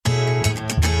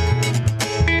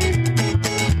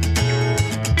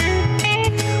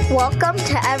Welcome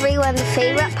to everyone's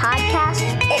favorite podcast.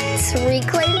 It's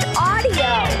Reclaimed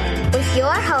Audio with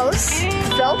your hosts,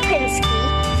 Phil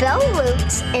Pinsky, Bill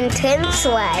Roots, and Tim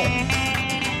Sway.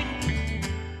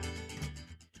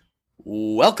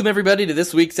 Welcome, everybody, to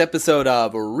this week's episode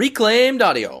of Reclaimed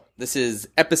Audio. This is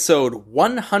episode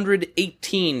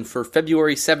 118 for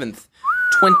February 7th,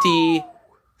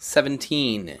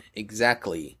 2017.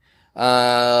 Exactly.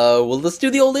 Well, let's do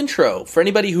the old intro. For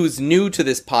anybody who's new to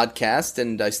this podcast,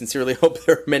 and I sincerely hope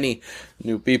there are many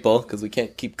new people, because we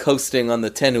can't keep coasting on the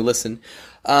 10 who listen.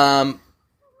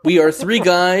 We are three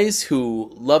guys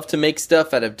who love to make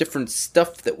stuff out of different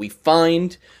stuff that we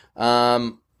find.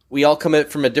 We all come at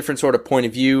it from a different sort of point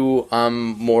of view.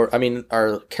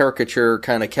 Our caricature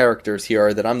kind of characters here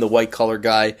are that I'm the white-collar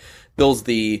guy, Bill's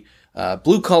the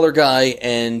blue-collar guy,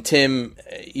 and Tim,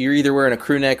 you're either wearing a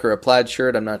crew neck or a plaid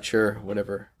shirt. I'm not sure.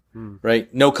 Whatever.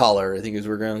 Right? No collar, I think is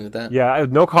we're going with that. Yeah,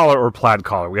 no collar or plaid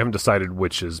collar. We haven't decided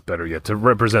which is better yet to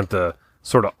represent the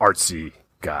sort of artsy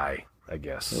guy, I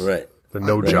guess. Right. The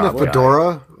no-job guy.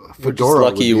 Fedora. We're just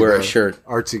lucky you wear a shirt.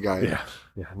 Artsy guy.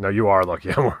 Yeah. No, you are lucky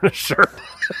I'm wearing a shirt.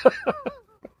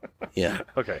 Yeah.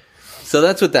 Okay. So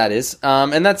that's what that is.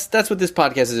 And that's what this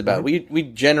podcast is about. We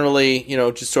generally,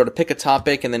 just sort of pick a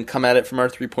topic and then come at it from our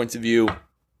 3 points of view,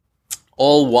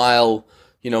 all while,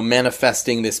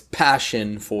 manifesting this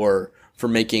passion for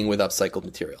making with upcycled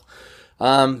material.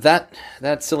 That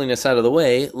silliness out of the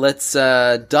way, let's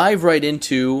dive right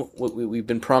into what we've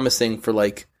been promising for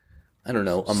a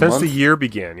month. Since the year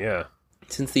began, yeah.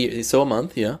 A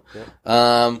month, yeah.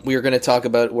 We are going to talk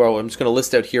about, I'm just going to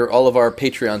list out here all of our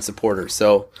Patreon supporters.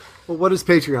 So, well, what is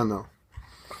Patreon,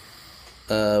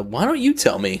 though? Why don't you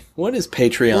tell me? What is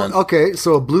Patreon? Well, okay,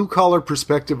 so a blue-collar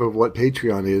perspective of what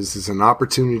Patreon is an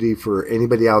opportunity for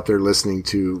anybody out there listening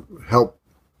to help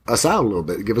us out a little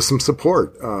bit, give us some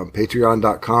support.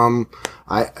 Patreon.com.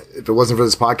 If it wasn't for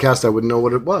this podcast, I wouldn't know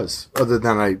what it was, other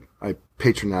than I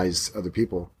patronize other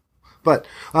people. But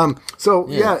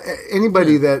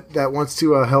anybody that wants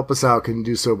to help us out can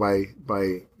do so by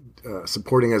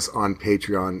supporting us on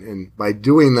Patreon, and by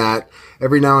doing that,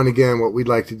 every now and again, what we'd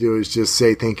like to do is just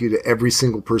say thank you to every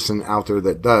single person out there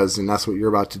that does, and that's what you're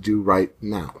about to do right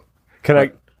now. Can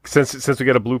I, since we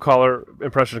get a blue collar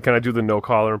impression, can I do the no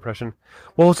collar impression?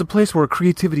 Well, it's a place where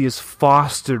creativity is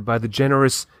fostered by the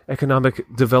generous economic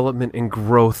development and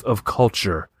growth of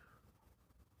culture.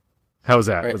 How's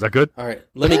that? Right. Was that good? All right.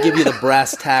 Let me give you the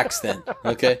brass tacks then,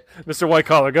 okay? Mr. White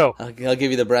Collar, go. I'll give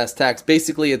you the brass tacks.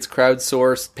 Basically, it's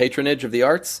crowdsourced patronage of the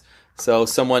arts. So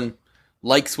someone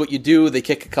likes what you do, they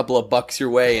kick a couple of bucks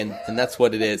your way, and that's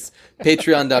what it is.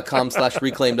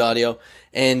 Patreon.com/reclaimedaudio.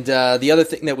 And the other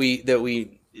thing that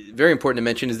we very important to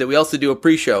mention is that we also do a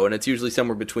pre-show, and it's usually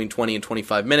somewhere between 20 and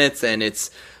 25 minutes, and it's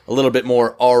a little bit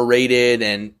more R-rated,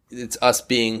 and it's us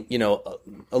being, a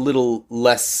little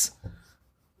less...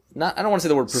 I don't want to say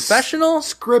the word professional.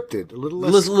 Scripted. A little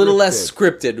less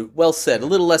scripted. Well said. A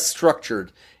little less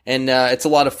structured. And it's a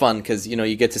lot of fun because,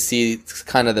 you get to see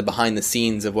kind of the behind the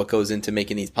scenes of what goes into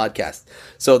making these podcasts.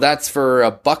 So that's for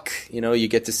 $1. You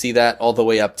get to see that all the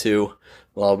way up to,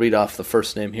 I'll read off the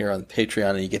first name here on Patreon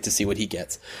and you get to see what he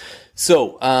gets.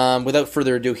 So without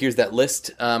further ado, here's that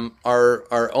list.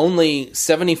 Our only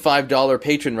 $75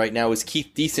 patron right now is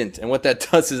Keith Decent. And what that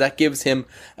does is that gives him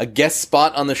a guest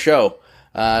spot on the show.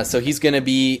 So he's going to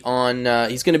be on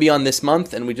this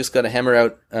month, and we just got to hammer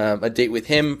out a date with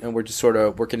him, and we're just sort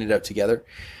of working it out together.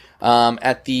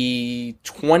 At the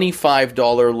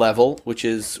 $25 level, which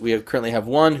is we currently have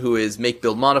one who is Make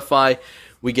Build Modify.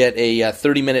 We get a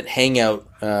 30-minute hangout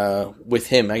with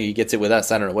him. He gets it with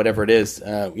us. I don't know, whatever it is.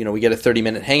 We get a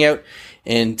 30-minute hangout,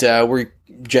 and we're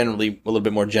generally a little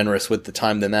bit more generous with the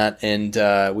time than that. And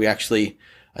we actually.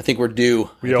 I think we're due.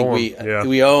 We owe him.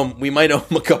 We owe him. We might owe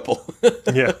him a couple.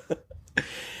 Yeah.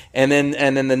 And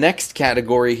then the next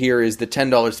category here is the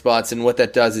 $10 spots, and what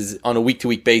that does is on a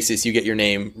week-to-week basis, you get your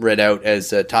name read out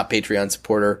as a top Patreon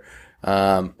supporter.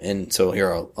 And so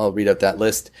here I'll read out that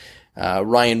list.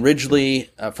 Ryan Ridgely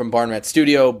from Barnrat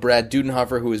Studio, Brad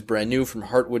Dudenhofer, who is brand new from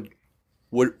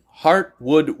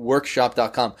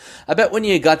heartwoodworkshop.com. I bet when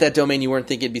you got that domain, you weren't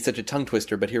thinking it'd be such a tongue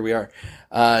twister, but here we are.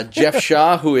 Jeff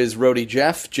Shaw, who is Roadie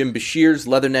Jeff, Jim Bashir's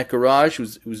Leatherneck Garage,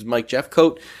 who's Mike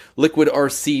Jeffcoat,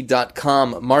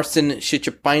 liquidrc.com, Marcin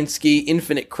Shichapinski,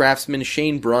 Infinite Craftsman,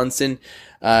 Shane Bronson,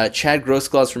 Chad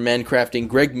Grossglass from Mancrafting,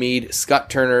 Greg Mead,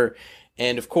 Scott Turner,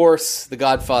 and of course, the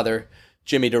Godfather,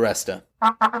 Jimmy DeResta.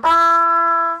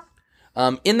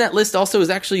 In that list also is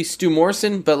actually Stu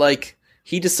Morrison, but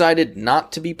He decided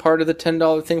not to be part of the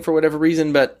 $10 thing for whatever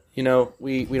reason, but we don't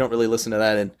really listen to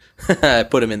that, and I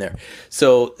put him in there.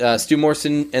 So Stu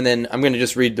Morrison, and then I'm going to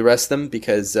just read the rest of them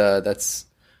because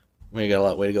we got a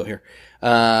lot way to go here.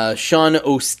 Sean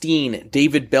Osteen,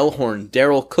 David Bellhorn,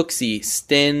 Daryl Cooksey,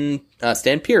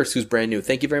 Stan Pierce, who's brand new.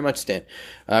 Thank you very much, Stan.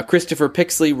 Christopher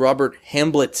Pixley, Robert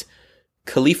Hamblett,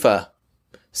 Khalifa,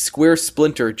 Square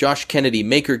Splinter, Josh Kennedy,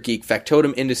 Maker Geek,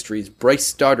 Factotum Industries, Bryce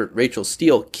Stoddart, Rachel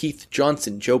Steele, Keith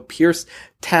Johnson, Joe Pierce,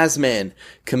 Tasman,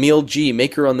 Camille G,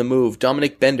 Maker on the Move,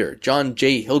 Dominic Bender, John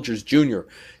J. Hilgers Jr.,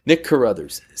 Nick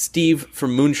Carruthers, Steve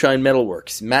from Moonshine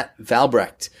Metalworks, Matt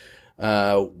Valbrecht,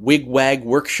 Wigwag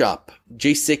Workshop,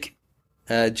 Jacek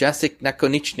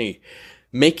Nakonichny,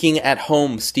 Making at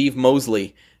Home, Steve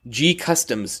Mosley, G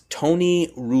Customs,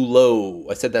 Tony Rouleau.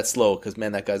 I said that slow because,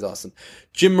 man, that guy's awesome.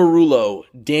 Jim Marullo,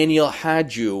 Daniel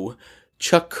Hadju,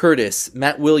 Chuck Curtis,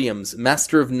 Matt Williams,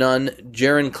 Master of None,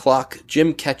 Jaron Clock,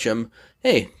 Jim Ketchum.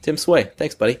 Hey, Tim Sway.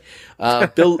 Thanks, buddy.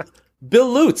 Bill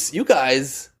Lutz. You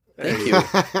guys. Thank you.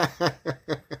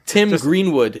 Tim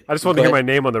Greenwood. I just wanted to hear my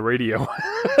name on the radio.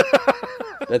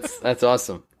 That's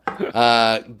awesome.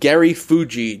 Gary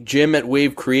Fuji, Jim at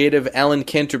Wave Creative, Alan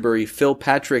Canterbury, Phil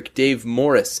Patrick, Dave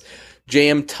Morris,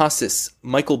 J.M. Tossis,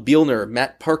 Michael Bielner,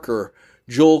 Matt Parker,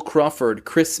 Joel Crawford,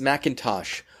 Chris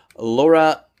McIntosh,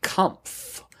 Laura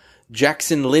Kampf,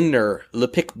 Jackson Lindner,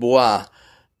 Lepic Bois,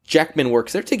 Jackman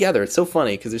Works. They're together. It's so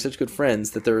funny because they're such good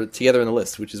friends that they're together in the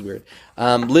list, which is weird.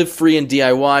 Live Free and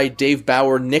DIY, Dave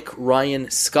Bauer, Nick Ryan,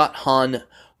 Scott Hahn,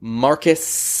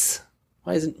 Marcus.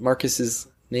 Why isn't Marcus's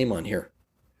name on here?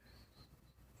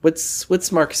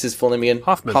 What's Marcus's full name again?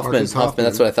 Hoffman. Hoffman.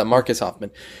 That's what I thought. Marcus Hoffman.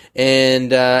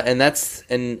 And I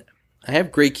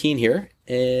have Gray Keen here.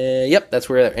 Yep, that's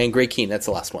where. And Gray Keen. That's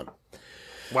the last one.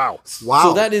 Wow.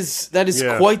 So that is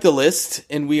quite the list,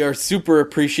 and we are super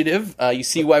appreciative. You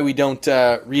see why we don't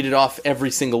read it off every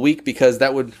single week, because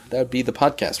that would be the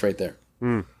podcast right there.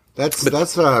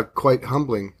 That's quite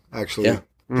humbling, actually. Yeah.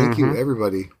 Thank you,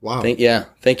 everybody. Wow.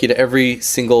 Thank you to every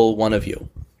single one of you.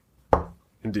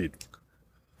 Indeed.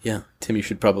 Yeah, Tim, you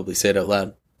should probably say it out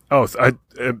loud. Oh,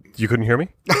 you couldn't hear me?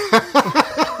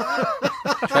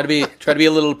 Try to be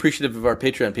a little appreciative of our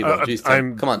Patreon people. Jeez,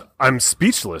 Tim, come on. I'm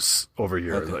speechless over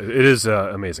here. Okay. It is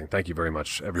amazing. Thank you very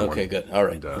much, everyone. Okay, good. All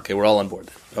right. Okay, we're all on board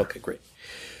then. Okay, great.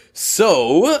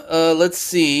 So let's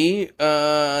see.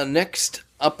 Next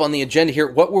up on the agenda here,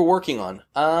 what we're working on.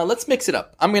 Let's mix it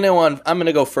up. I'm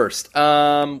gonna go first.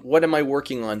 What am I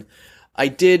working on? I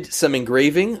did some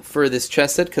engraving for this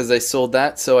chess set because I sold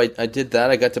that, so I did that.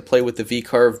 I got to play with the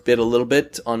V-carve bit a little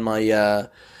bit on my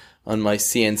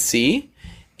CNC.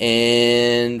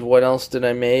 And what else did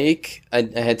I make? I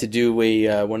had to do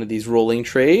one of these rolling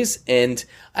trays, and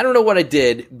I don't know what I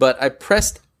did, but I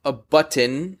pressed a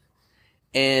button,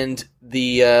 and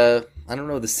the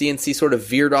CNC sort of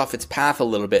veered off its path a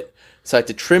little bit. So I had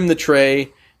to trim the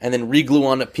tray and then re-glue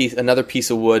on another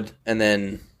piece of wood, and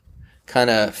then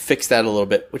kind of fix that a little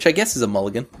bit, which I guess is a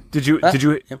mulligan. Did you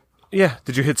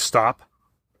hit stop?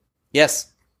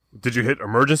 Yes. Did you hit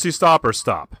emergency stop or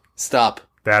stop? Stop.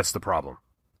 That's the problem.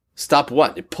 Stop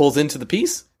what? It pulls into the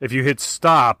piece? If you hit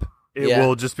stop, it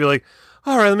will just be like,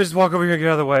 all right, let me just walk over here and get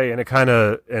out of the way, and it kind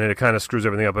of screws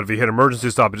everything up. But if you hit emergency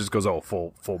stop, it just goes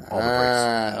full all the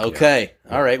brakes. Okay.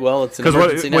 Yeah. All right. Well, it's an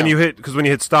emergency now. When you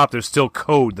hit stop, there's still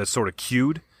code that's sort of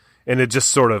queued, and it just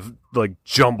sort of like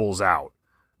jumbles out.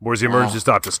 Whereas the emergency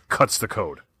stop just cuts the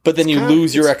code. But then you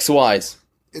lose your XYs.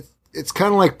 It's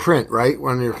kind of like print, right?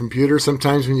 On your computer,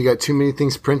 sometimes when you got too many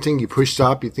things printing, you push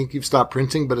stop, you think you've stopped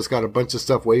printing, but it's got a bunch of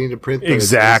stuff waiting to print.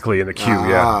 Exactly, in the queue,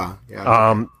 yeah.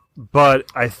 But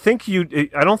I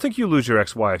don't think you lose your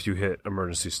XY if you hit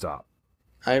emergency stop.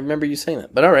 I remember you saying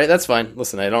that. But all right, that's fine.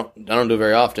 Listen, I don't do it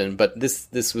very often, but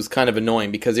this was kind of annoying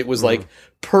because it was like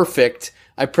perfect.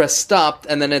 I press stop,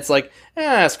 and then it's like,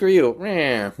 screw you.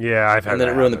 Yeah, I've had and then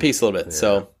that it ruined happen. the piece a little bit. Yeah.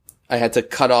 So I had to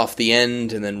cut off the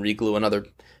end and then re-glue another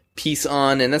piece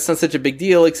on, and that's not such a big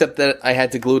deal, except that I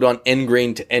had to glue it on end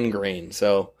grain to end grain.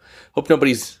 So hope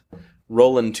nobody's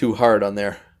rolling too hard on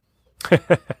there.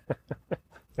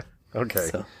 Okay.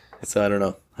 So I don't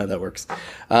know how that works.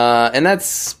 And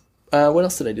that's what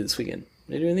else did I do this weekend?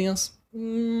 Did I do anything else?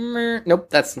 Nope.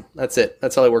 That's it.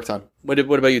 That's all I worked on. What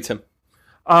about you, Tim?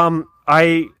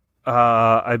 I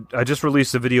just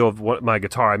released a video of my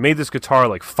guitar. I made this guitar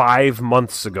like 5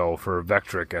 months ago for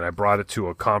Vectric, and I brought it to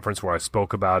a conference where I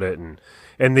spoke about it.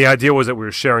 And the idea was that we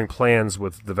were sharing plans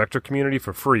with the Vectric community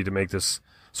for free to make this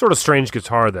sort of strange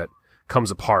guitar that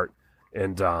comes apart.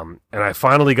 And I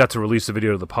finally got to release the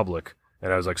video to the public,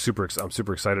 and I was like I'm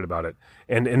super excited about it.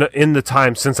 And in the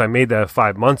time since I made that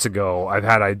 5 months ago, I've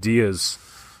had ideas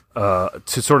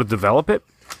to sort of develop it.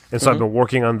 And so I've been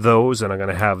working on those, and I'm going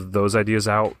to have those ideas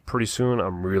out pretty soon.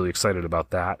 I'm really excited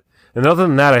about that. And other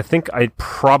than that, I think I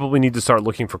probably need to start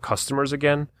looking for customers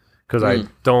again, because I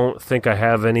don't think I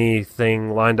have anything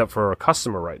lined up for a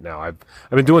customer right now. I've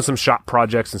been doing some shop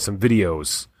projects and some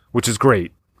videos, which is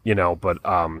great, but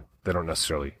they don't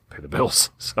necessarily pay the bills.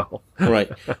 So Right.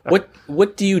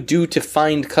 What do you do to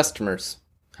find customers?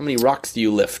 How many rocks do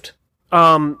you lift?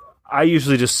 I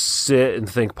usually just sit and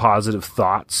think positive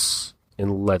thoughts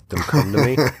and let them come to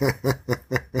me.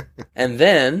 And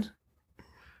then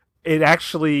It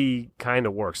actually kind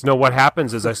of works. No, what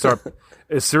happens is I start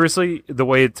seriously, the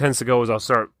way it tends to go is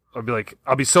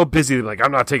I'll be so busy that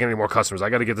I'm not taking any more customers. I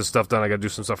got to get this stuff done. I got to do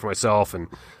some stuff for myself, and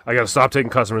I got to stop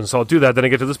taking customers. And so I'll do that. Then I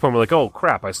get to this point where oh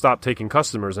crap, I stopped taking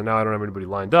customers, and now I don't have anybody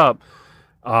lined up.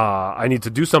 I need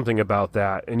to do something about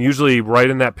that. And usually, right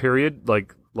in that period,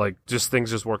 just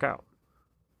things just work out.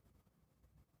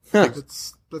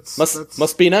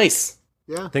 must be nice.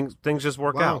 Yeah. Things just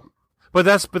work Wow. out. But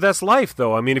that's life,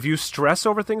 though. I mean, if you stress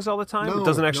over things all the time, it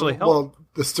doesn't actually help. Well,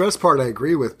 the stress part I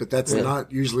agree with, but that's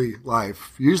not usually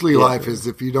life. Usually life is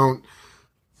if you don't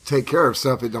take care of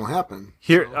stuff, it don't happen.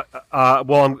 Here, I'm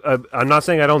not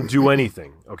saying I don't do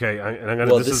anything. Okay,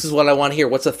 This is what I want to hear.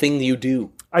 What's a thing you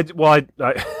do? I do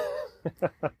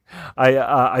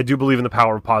believe in the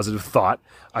power of positive thought.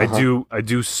 I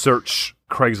do search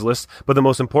Craigslist, but the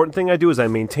most important thing I do is I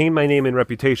maintain my name and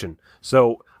reputation.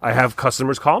 So I have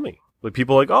customers call me. Like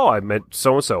people I met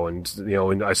so and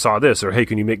so, and I saw this, or hey,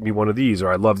 can you make me one of these?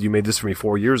 Or I loved you made this for me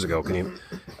 4 years ago. Can you?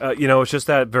 It's just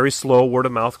that very slow word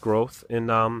of mouth growth, and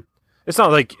it's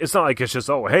not like it's just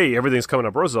hey, everything's coming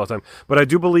up roses all the time. But I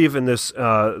do believe in this.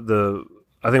 I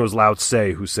think it was Lao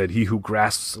Tse who said, "He who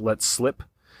grasps lets slip."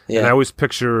 Yeah. And I always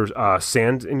picture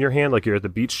sand in your hand, like you're at the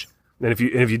beach. And if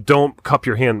you don't cup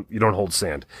your hand, you don't hold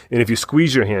sand. And if you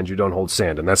squeeze your hand, you don't hold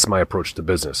sand. And that's my approach to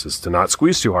business: is to not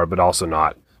squeeze too hard, but also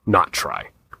not try.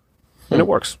 And it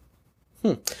works.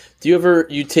 Do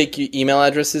you take email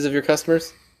addresses of your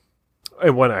customers?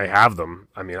 And when I have them,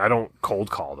 I mean, I don't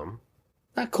cold call them.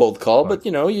 Not cold call, but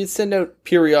you send out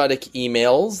periodic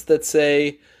emails that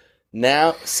say,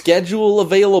 now schedule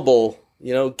available,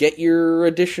 get your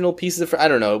additional pieces of, I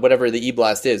don't know, whatever the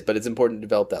e-blast is, but it's important to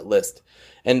develop that list.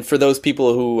 And for those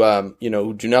people who,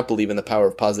 who do not believe in the power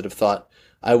of positive thought,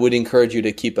 I would encourage you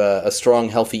to keep a strong,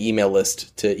 healthy email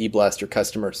list to e-blast your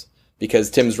customers, because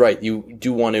Tim's right. You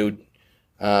do want to,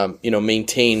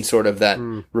 maintain sort of that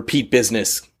repeat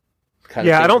business kind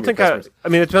of thing. I don't think customers. I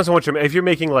mean, it depends on what if you're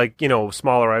making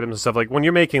smaller items and stuff, like when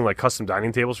you're making custom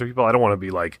dining tables for people, I don't want to be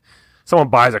someone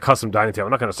buys a custom dining table.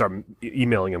 I'm not going to start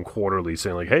emailing them quarterly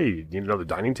saying hey, you need another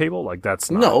dining table? That's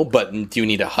not. No, but do you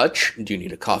need a hutch? Do you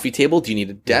need a coffee table? Do you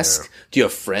need a desk? Yeah. Do you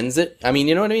have friends that,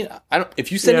 you know what I mean?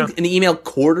 If you send an email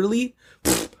quarterly,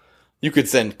 you could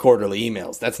send quarterly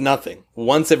emails. That's nothing.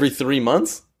 Once every 3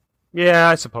 months? Yeah,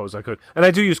 I suppose I could. And I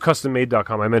do use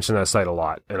custommade.com. I mention that site a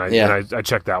lot. And I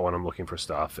check that when I'm looking for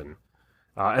stuff. And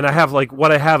I have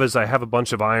what I have is I have a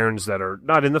bunch of irons that are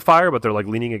not in the fire, but they're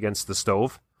leaning against the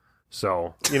stove.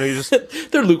 So, you just...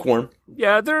 they're lukewarm.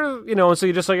 Yeah, they're, and so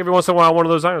you just every once in a while, one of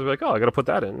those irons, I got to put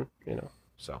that in,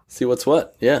 so. See what's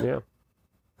what. Yeah. Yeah.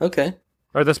 Okay. All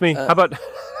right, that's me. How about...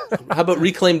 how about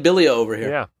Reclaim Bilio over here?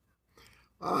 Yeah.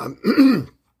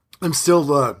 I'm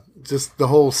still, just the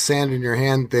whole sand in your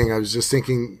hand thing. I was just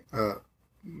thinking,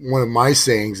 one of my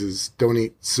sayings is don't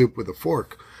eat soup with a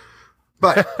fork.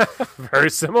 But... Very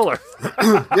similar.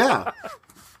 Yeah.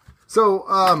 So,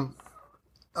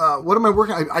 what am I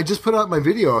working on? I just put out my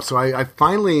video, so I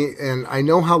finally, and I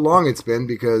know how long it's been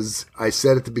because I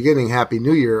said at the beginning, Happy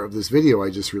New Year of this video I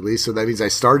just released, so that means I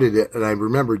started it, and I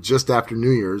remember just after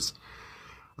New Year's.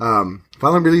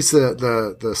 Finally released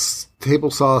the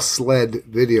table saw sled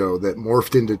video that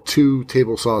morphed into 2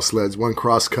 table saw sleds, one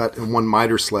cross-cut and one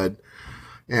miter sled.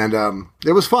 And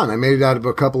it was fun. I made it out of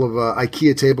a couple of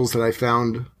IKEA tables that I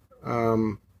found,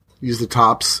 used the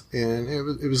tops, and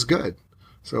it was good.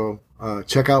 So...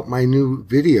 check out my new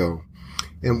video.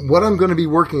 And what I'm going to be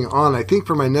working on, I think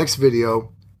for my next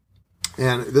video,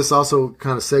 and this also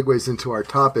kind of segues into our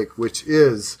topic, which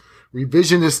is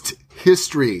revisionist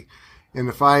history. And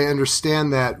if I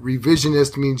understand that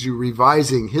revisionist means you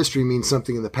revising, history means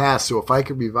something in the past. So if I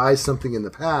could revise something in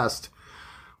the past,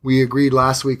 we agreed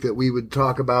last week that we would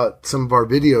talk about some of our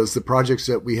videos, the projects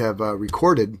that we have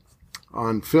recorded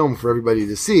on film for everybody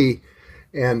to see,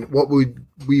 and what we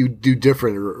would do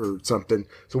different or something.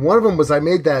 So one of them was I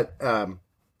made that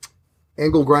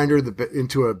angle grinder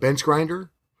into a bench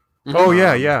grinder. Oh,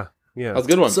 yeah. That was a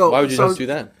good one. So, why would you just do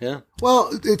that? Yeah. Well,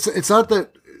 it's not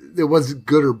that it was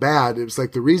good or bad. It was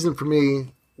the reason for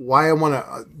me why I want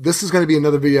to, this is going to be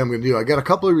another video I'm going to do. I got a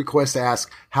couple of requests to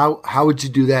ask, how would you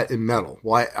do that in metal?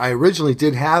 Well, I originally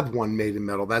did have one made in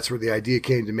metal. That's where the idea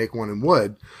came to make one in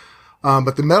wood.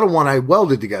 But the metal one I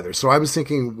welded together. So I was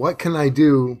thinking, what can I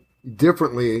do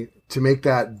differently to make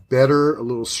that better, a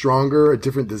little stronger, a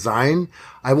different design?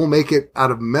 I will make it out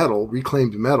of metal,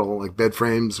 reclaimed metal, like bed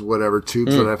frames, whatever,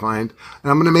 tubes that I find.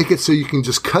 And I'm going to make it so you can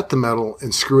just cut the metal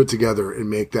and screw it together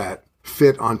and make that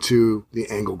fit onto the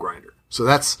angle grinder. So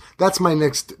that's my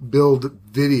next build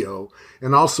video,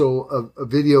 and also a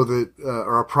video that,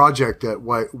 or a project that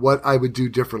what I would do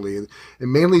differently. And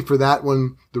mainly for that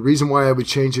one, the reason why I would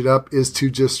change it up is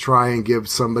to just try and give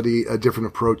somebody a different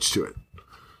approach to it.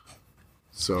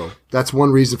 So that's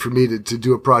one reason for me to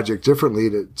do a project differently,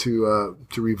 to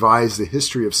revise the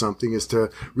history of something, is to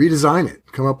redesign it,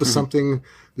 come up with something,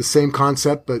 the same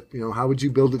concept, but how would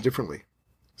you build it differently?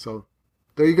 So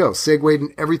there you go. Segued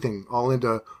and everything all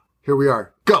into, here we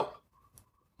are. Go.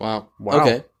 Wow.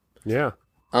 Okay. Yeah.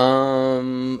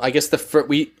 I guess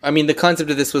the concept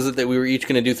of this was that we were each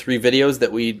going to do 3 videos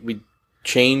that we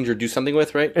change or do something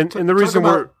with, right? And the reason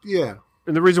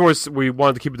And the reason we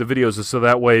wanted to keep it to videos is so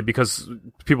that way, because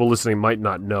people listening might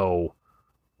not know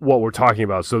what we're talking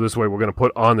about. So this way we're going to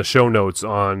put on the show notes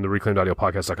on the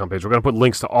reclaimedaudiopodcast.com page. We're going to put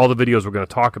links to all the videos we're going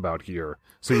to talk about here.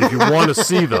 So if you want to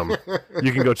see them,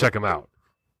 you can go check them out.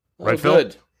 Right, Phil?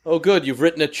 Good. Oh, good. You've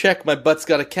written a check. My butt's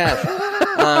got a cash.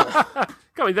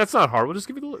 I mean, that's not hard. We'll just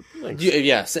give you the links.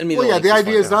 Yeah, send me the links. The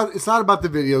idea is it's not about the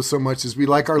videos so much as we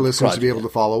like our listeners to be able to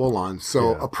follow along.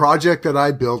 So a project that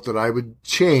I built that I would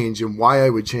change, and why I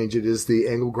would change it, is the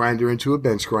angle grinder into a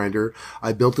bench grinder.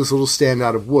 I built this little stand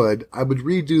out of wood. I would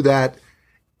redo that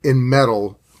in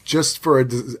metal just for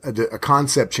a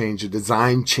concept change, a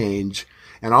design change.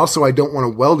 And also, I don't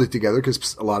want to weld it together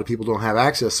because a lot of people don't have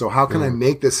access. So how can I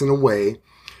make this in a way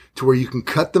to where you can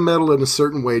cut the metal in a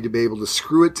certain way to be able to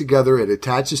screw it together? It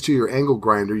attaches to your angle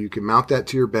grinder. You can mount that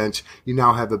to your bench. You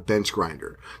now have a bench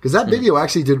grinder. Because that video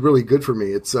actually did really good for me.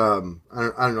 It's, I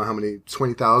don't know how many,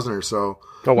 20,000 or so.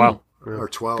 Oh, wow. Or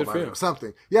 12, I don't know,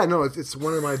 something. Yeah, no, it's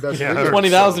one of my best videos.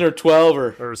 20,000 or 12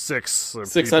 or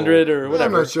 600 or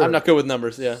whatever. I'm not sure. I'm not good with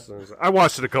numbers, yeah. I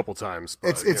watched it a couple times.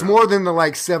 It's more than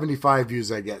the 75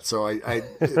 views I get. So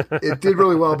it did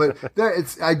really well. But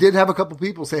I did have a couple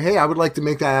people say, hey, I would like to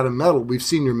make that out of metal. We've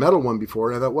seen your metal one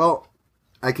before. And I thought, well,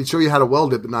 I can show you how to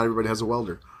weld it, but not everybody has a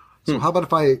welder. So how about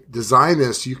if I design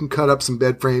this? You can cut up some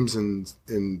bed frames and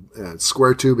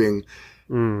square tubing,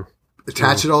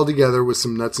 attach it all together with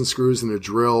some nuts and screws and a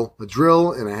drill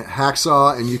and a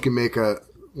hacksaw, and you can make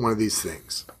one of these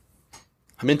things.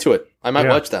 I'm into it. I might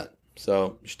watch that.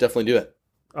 So you should definitely do it.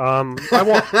 I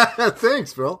won't.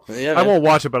 Thanks, Phil. Yeah, I won't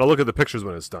watch it, but I'll look at the pictures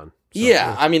when it's done.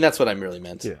 So, I mean, that's what I really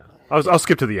meant. Yeah, I'll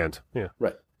skip to the end. Yeah,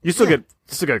 right. You still get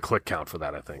a click count for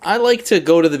that, I think. I like to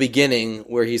go to the beginning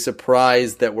where he's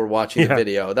surprised that we're watching the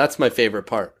video. That's my favorite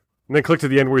part. And then click to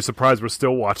the end where you're surprised we're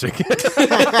still watching.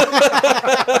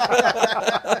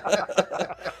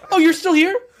 Oh, you're still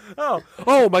here?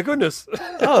 Oh, my goodness.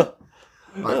 All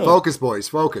right, focus, boys.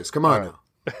 Focus. Come on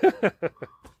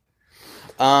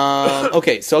now.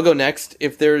 Okay, so I'll go next.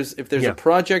 If there's a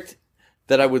project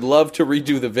that I would love to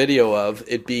redo the video of,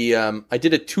 it'd be I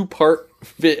did a 2-part.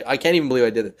 I can't even believe I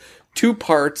did it. 2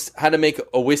 parts. How to make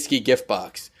a whiskey gift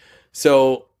box.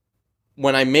 So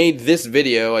when I made this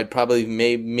video, I'd probably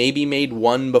maybe made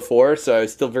one before, so I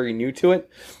was still very new to it.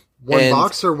 One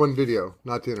box or one video?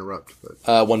 Not to interrupt,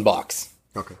 but 1 box.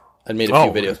 Okay. I'd made a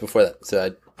few videos before that,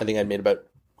 so I think I'd made about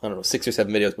 6 or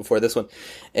 7 videos before this one,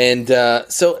 and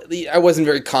so I wasn't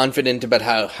very confident about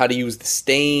how to use the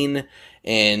stain,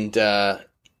 and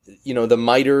the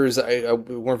miters I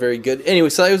weren't very good. Anyway,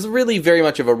 so I was really very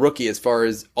much of a rookie as far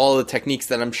as all the techniques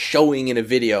that I'm showing in a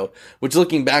video, which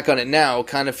looking back on it now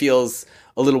kind of feels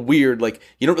a little weird. Like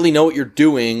you don't really know what you're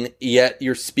doing, yet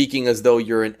you're speaking as though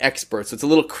you're an expert. So it's a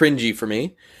little cringy for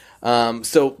me.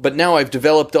 But now I've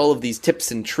developed all of these tips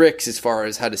and tricks as far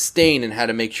as how to stain and how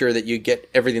to make sure that you get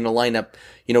everything to line up,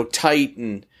 tight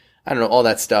and I don't know, all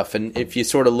that stuff. And if you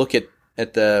sort of look at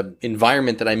the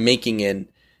environment that I'm making in,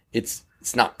 it's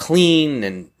not clean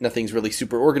and nothing's really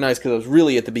super organized because I was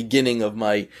really at the beginning of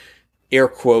my air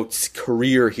quotes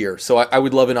career here. So I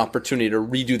would love an opportunity to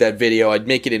redo that video. I'd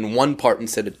make it in 1 part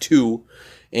instead of 2,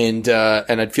 and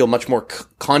I'd feel much more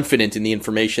confident in the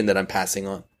information that I'm passing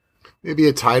on. Maybe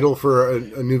a title for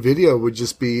a new video would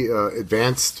just be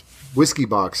advanced whiskey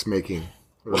box making.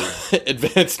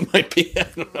 Advanced might be. I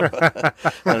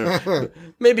don't know.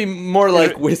 Maybe more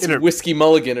like whiskey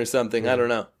mulligan or something. I don't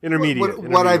know. Intermediate.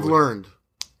 What I've learned.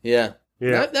 Yeah.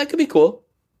 That could be cool.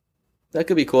 That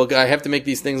could be cool. I have to make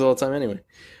these things all the time anyway.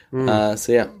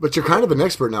 So yeah. But you're kind of an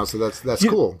expert now, so that's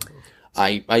cool.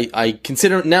 I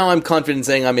consider now I'm confident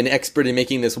saying I'm an expert in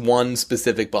making this one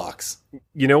specific box.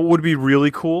 You know what would be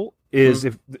really cool is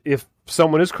if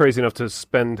someone is crazy enough to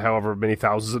spend however many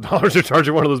thousands of dollars to charge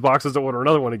one of those boxes to order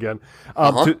another one again,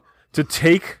 to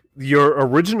take your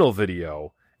original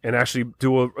video and actually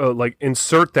do like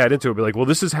insert that into it. Be like, well,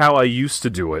 this is how I used to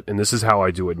do it, and this is how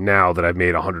I do it now that I've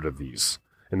made 100 of these,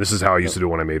 and this is how I used to do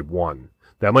it when I made one.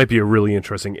 That might be a really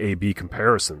interesting A/B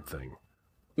comparison thing.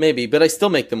 Maybe, but I still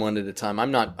make them one at a time.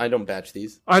 I don't batch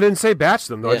these. I didn't say batch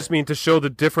them, though. Yeah. I just mean to show the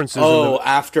differences.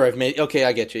 After I've made... Okay,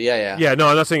 I get you. Yeah. Yeah, no,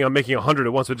 I'm not saying I'm making 100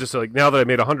 at once, but just like, now that I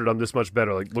made 100, I'm this much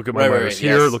better. Like, look at my writers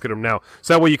here, look at them now.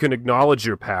 So that way you can acknowledge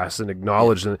your past and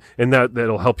acknowledge, and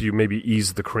that'll help you maybe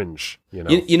ease the cringe, you know?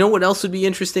 You know what else would be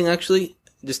interesting, actually?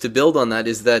 Just to build on that,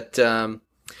 is that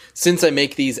since I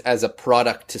make these as a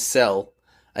product to sell,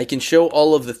 I can show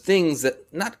all of the things that,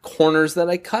 not corners that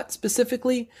I cut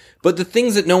specifically, but the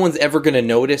things that no one's ever going to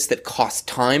notice that cost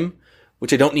time,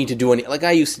 which I don't need to do any, like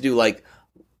I used to do I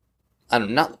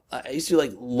used to do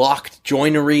like locked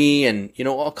joinery and,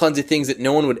 all kinds of things that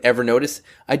no one would ever notice.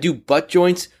 I do butt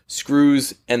joints,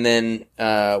 screws, and then,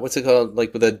 what's it called?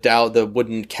 Like with the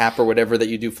wooden cap or whatever that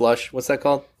you do flush. What's that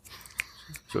called?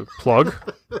 So plug?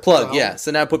 Plug, yeah.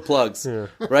 So now I put plugs,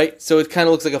 right? So it kind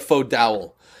of looks like a faux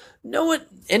dowel.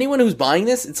 Anyone who's buying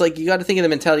this, it's like you got to think of the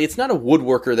mentality. It's not a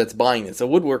woodworker that's buying this. A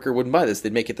woodworker wouldn't buy this.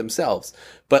 They'd make it themselves.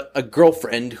 But a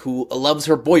girlfriend who loves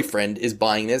her boyfriend is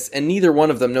buying this, and neither one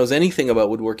of them knows anything about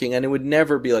woodworking, and it would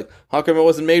never be like, how come it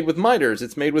wasn't made with miters?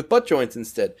 It's made with butt joints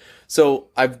instead. So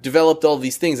I've developed all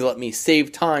these things that let me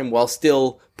save time while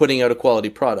still putting out a quality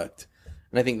product.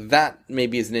 And I think that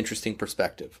maybe is an interesting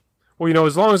perspective. Well,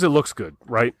 as long as it looks good,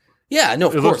 right? Yeah,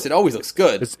 no, of course, it always looks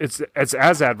good. It's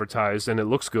as advertised, and it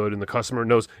looks good, and the customer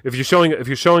knows. If you're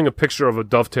showing a picture of a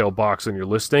dovetail box in your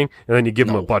listing, and then you give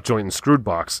them a butt joint and screwed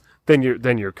box, then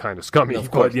you're kind of scummy. Of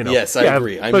course, yes, I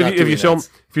agree. But if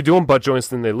you're doing butt joints,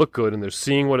 then they look good, and they're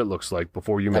seeing what it looks like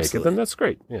before you make it. Then that's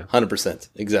great. Yeah, 100%,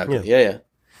 exactly. Yeah.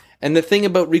 And the thing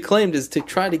about Reclaimed is to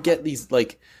try to get these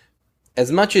as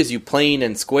much as you plain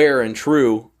and square and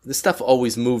true. This stuff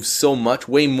always moves so much,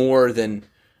 way more than.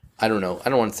 I don't know. I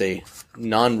don't want to say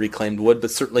non-reclaimed wood, but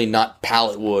certainly not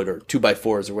pallet wood or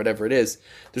 2x4s or whatever it is.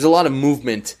 There's a lot of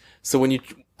movement. So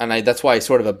that's why I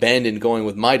sort of abandoned going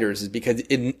with miters, is because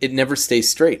it never stays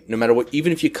straight. No matter what,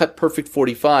 even if you cut perfect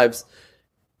 45s,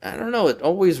 I don't know, it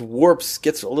always warps,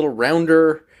 gets a little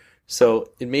rounder. So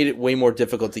it made it way more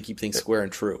difficult to keep things square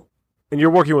and true. And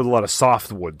you're working with a lot of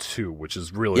soft wood too, which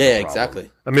is really the problem.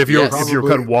 Exactly. I mean, if you're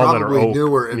cutting walnut or oak,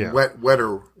 newer and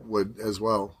wetter wood as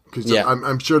well. Because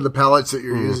I'm sure the pallets that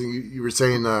you're using, you were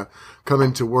saying, come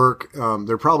into work,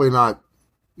 they're probably not,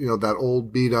 that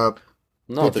old beat up.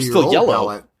 No, they're still yellow.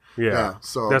 Pallet. Yeah.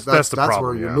 So that's the problem.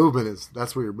 Where your movement is.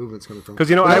 That's where your movement's coming from. Because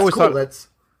I always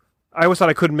thought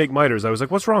I couldn't make miters. I was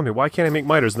like, what's wrong with me? Why can't I make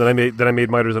miters? And then I made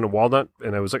miters in a walnut,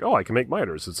 and I was like, oh, I can make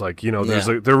miters. It's like,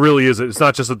 there really is. It's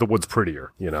not just that the wood's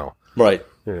prettier, Right.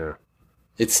 Yeah.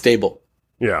 It's stable.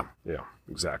 Yeah,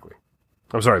 exactly.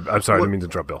 I'm sorry. I didn't mean to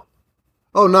interrupt, Bill.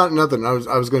 Oh, nothing. I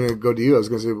was going to go to you. I was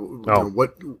going to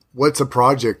say, what's a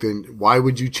project, and why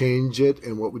would you change it,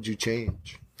 and what would you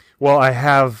change? Well, I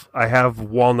have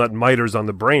walnut miters on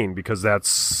the brain, because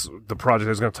that's the project I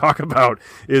was going to talk about.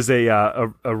 Is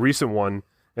a recent one,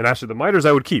 and actually the miters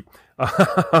I would keep.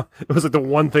 It was like the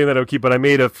one thing that I would keep. But I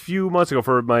made a few months ago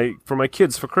for my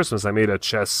kids for Christmas. I made a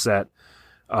chess set.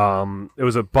 It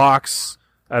was a box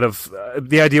out of.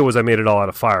 The idea was I made it all out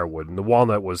of firewood, and the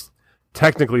walnut was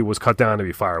cut down to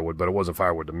be firewood, but it wasn't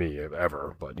firewood to me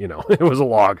ever. But it was a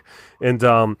log, and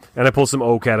I pulled some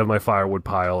oak out of my firewood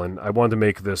pile, and I wanted to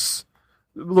make this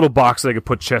little box that I could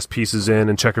put chess pieces in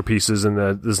and checker pieces in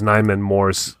this nine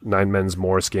men's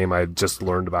Morris game I had just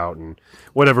learned about and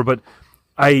whatever. But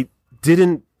I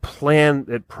didn't plan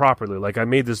it properly. Like, I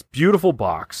made this beautiful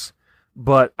box,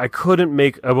 but I couldn't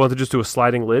I wanted to just do a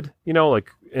sliding lid,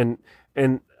 and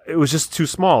it was just too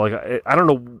small. Like, I don't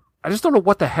know. I just don't know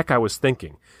what the heck I was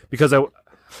thinking, because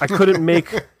I couldn't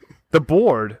make the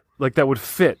board that would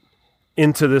fit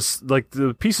into this,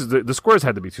 the pieces, the squares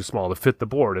had to be too small to fit the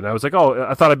board. And I was like,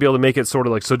 I thought I'd be able to make it sort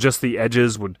of so just the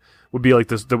edges would be like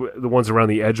this, the ones around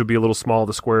the edge would be a little small,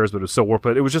 the squares, but it was so warped.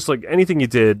 But it was just anything you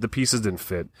did, the pieces didn't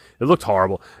fit. It looked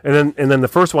horrible. And then the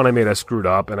first one I made, I screwed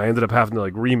up, and I ended up having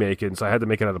to remake it. And so I had to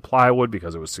make it out of plywood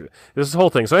because it was this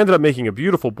whole thing. So I ended up making a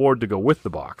beautiful board to go with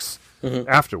the box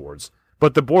afterwards.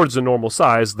 But the board's a normal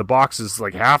size. The box is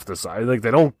half the size.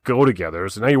 They don't go together.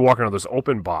 So now you're walking around this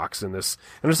open box and it's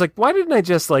why didn't I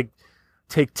just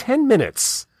take 10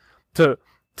 minutes to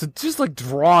to just like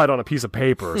draw it on a piece of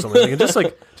paper or something, and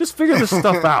just figure this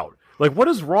stuff out. Like, what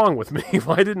is wrong with me?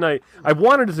 Why didn't I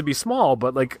wanted it to be small,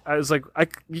 but like I was like,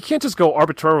 you can't just go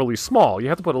arbitrarily small. You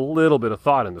have to put a little bit of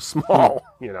thought into small,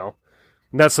 you know.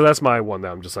 And that's my one.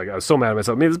 That I'm just like, I was so mad at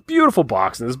myself. I made this beautiful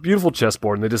box and this beautiful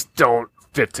chessboard, and they just don't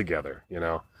fit together, you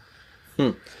know.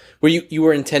 Were you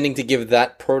were intending to give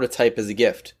that prototype as a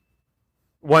gift?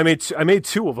 Well, I made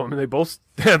two of them, and they both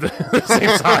had the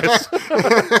same size.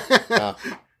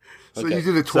 So you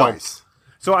did it twice.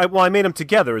 So I made them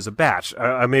together as a batch.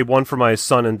 I made one for my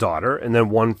son and daughter, and then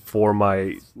one for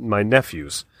my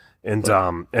nephews. And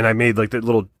and I made like the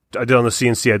little. I did on the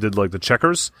CNC. I did like the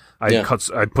checkers. I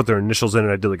put their initials in,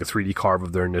 and I did like a 3D carve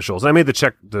of their initials. And I made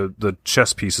the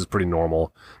chess piece is pretty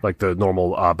normal, like the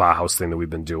normal Bauhaus thing that we've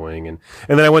been doing. And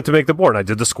then I went to make the board. And I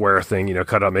did the square thing, you know,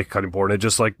 make a cutting board. And it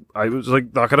just like I was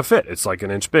like not gonna fit. It's like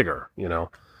an inch bigger, you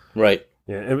know. Right.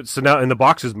 Yeah. And so now, and the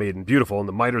box is made and beautiful, and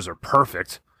the miters are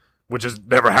perfect, which has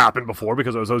never happened before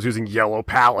because I was always using yellow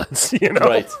pallets, you know?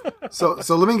 Right. So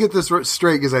let me get this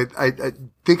straight, because I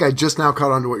think I just now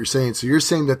caught on to what you're saying. So you're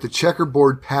saying that the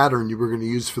checkerboard pattern you were going to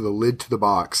use for the lid to the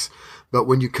box, but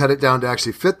when you cut it down to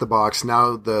actually fit the box,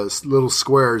 now the little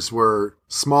squares were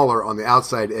smaller on the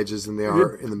outside edges than they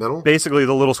are in the middle? Basically,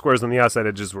 the little squares on the outside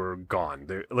edges were gone.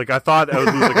 Like, I thought I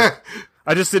would lose like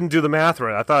I just didn't do the math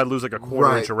right. I thought I'd lose like a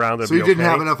quarter inch around it. So you didn't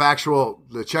have enough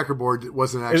the checkerboard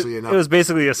wasn't actually enough. It was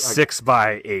basically a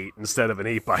 6x8 instead of an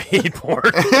 8x8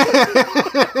 board.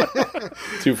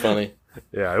 Too funny.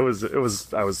 Yeah, I was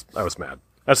mad.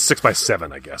 That's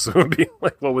 6x7, I guess. It would be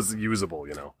like what was usable,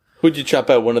 you know. Who'd you chop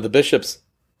out? One of the bishops?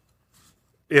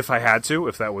 If I had to,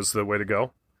 if that was the way to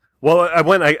go. Well,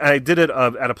 I did it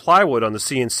at a plywood on the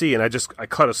CNC, and I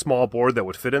cut a small board that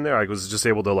would fit in there. I was just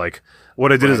able to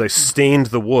what I did is I stained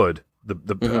the wood, the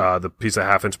piece of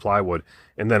 1/2-inch plywood,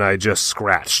 and then I just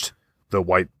scratched the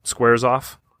white squares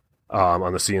off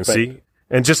on the CNC. Right.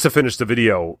 And just to finish the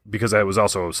video, because I was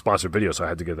also a sponsored video, so I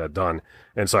had to get that done.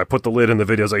 And so I put the lid in the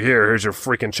video. I was like, here's your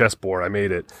freaking chessboard. I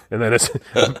made it. And then it's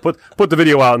put the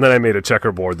video out, and then I made a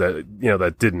checkerboard that, you know,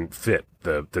 that didn't fit,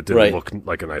 that didn't look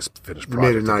like a nice finished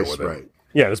product. You made it nice, right.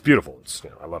 Yeah, it's beautiful. It's, you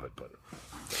know, I love it. But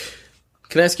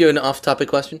Can I ask you an off-topic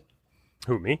question?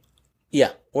 Who, me?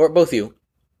 Yeah, or both of you.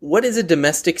 What is a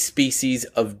domestic species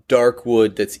of dark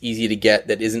wood that's easy to get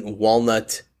that isn't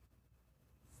walnut?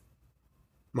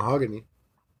 Mahogany.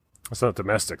 It's not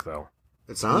domestic, though.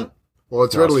 It's not? Well,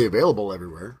 it's readily available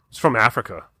everywhere. It's from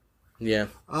Africa. Yeah.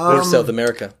 Or South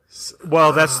America.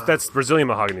 Well, that's Brazilian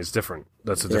mahogany is different.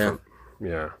 That's a different...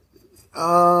 Yeah.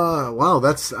 Wow,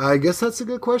 I guess that's a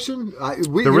good question.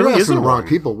 You're really asking isn't the wrong one.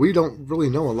 people. We don't really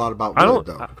know a lot about wood,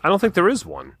 though. I don't think there is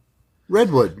one.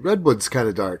 Redwood's kind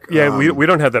of dark. Yeah, we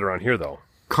don't have that around here, though.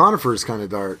 Conifer's kind of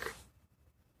dark.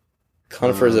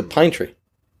 Conifer is a pine tree.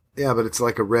 Yeah, but it's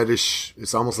like a reddish.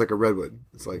 It's almost like a redwood.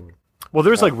 It's like. Well,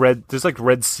 there's like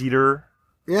red cedar.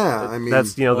 Yeah, I mean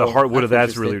that's the heartwood of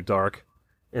that's really dark.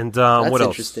 And what else?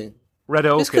 Interesting. Red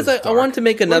oak. Just because I wanted to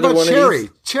make another one cherry? of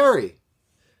these. Cherry.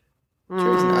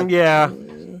 Yeah,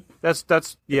 that's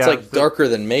yeah. It's like darker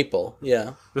than maple.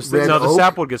 Yeah. The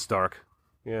sapwood gets dark.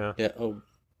 Yeah. Yeah. Oh.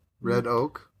 Red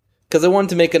oak. Because I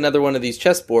wanted to make another one of these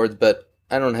chessboards, but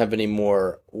I don't have any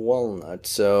more walnut,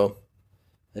 so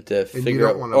I had to figure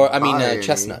out.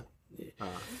 Chestnut.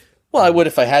 Well, I would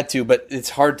if I had to, but it's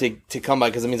hard to come by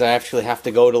because it means I actually have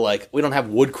to go to we don't have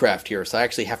Woodcraft here, so I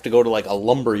actually have to go to a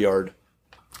lumber yard.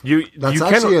 That's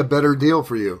actually a better deal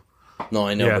for you. No,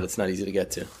 I know, but it's not easy to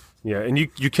get to. Yeah, and you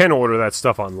can order that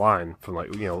stuff online from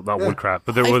not Woodcraft,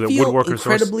 but there was a woodworker source. I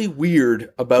feel incredibly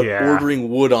weird about ordering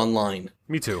wood online.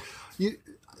 Me too.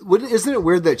 Isn't it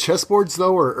weird that chessboards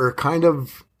though are kind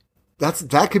of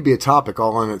that could be a topic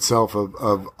all on itself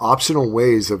of optional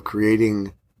ways of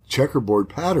creating checkerboard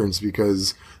patterns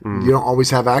because you don't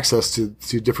always have access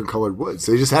to different colored woods.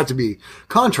 They just have to be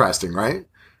contrasting, right?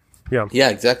 Yeah. Yeah,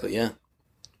 exactly. Yeah.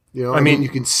 You know, I mean, you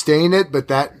can stain it, but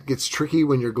that gets tricky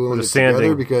when you're gluing it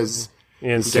together because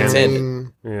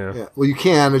sanding. Yeah. Well, you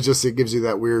can. It gives you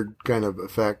that weird kind of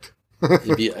effect.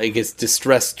 I guess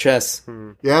distressed chess.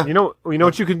 Yeah. You know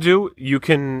what you can do? You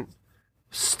can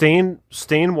stain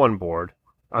one board.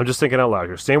 I'm just thinking out loud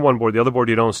here. Stain one board, the other board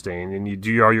you don't stain, and you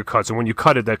do all your cuts. And when you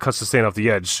cut it, that cuts the stain off the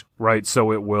edge, right?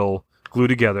 So it will glue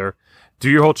together. Do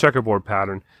your whole checkerboard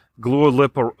pattern. Glue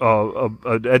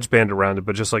an edge band around it,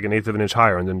 but just like 1/8 of an inch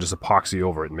higher, and then just epoxy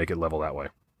over it and make it level that way.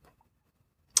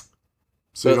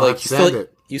 So you don't have to sand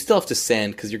it. You still have to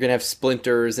sand because you're going to have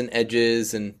splinters and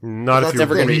edges, and not if you're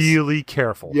really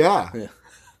careful. Yeah.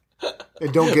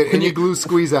 And don't get any glue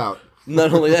squeeze out.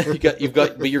 Not only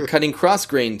that, but you're cutting cross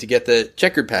grain to get the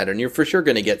checkered pattern. You're for sure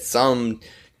going to get some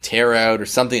tear out or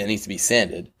something that needs to be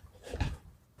sanded.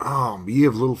 Oh, you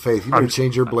have little faith. You better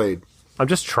change your blade. I'm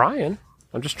just trying.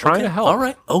 I'm just trying to help. All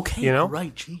right. Okay. You know? All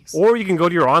right. Jeez. Or you can go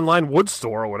to your online wood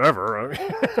store or whatever. All right,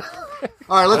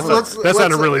 That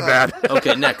sounded really bad.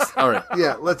 Okay. Next. All right.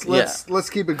 Yeah, let's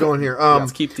keep it going here.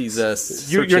 Let's keep these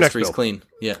search you're next, histories Bill. clean.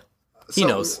 Yeah. He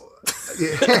knows.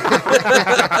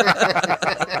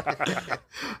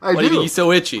 I Why do you do. think he's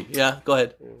so itchy? Yeah. Go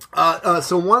ahead.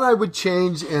 So one I would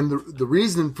change, and the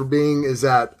reason for being is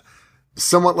that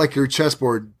somewhat like your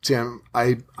chessboard, Tim,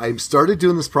 I started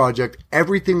doing this project.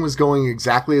 Everything was going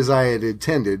exactly as I had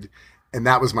intended, and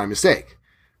that was my mistake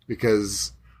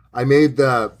because I made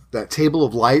that table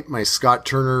of light, my Scott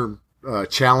Turner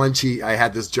challenge. I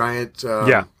had this giant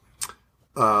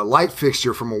light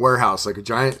fixture from a warehouse, like a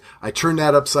giant. I turned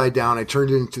that upside down. I turned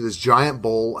it into this giant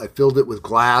bowl. I filled it with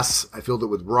glass. I filled it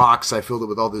with rocks. I filled it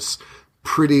with all this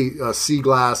pretty sea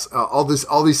glass, all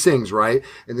these things, right?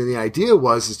 And then the idea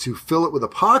is to fill it with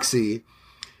epoxy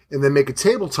and then make a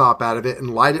tabletop out of it and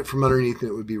light it from underneath,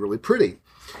 and it would be really pretty.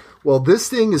 Well, this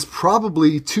thing is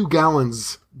probably 2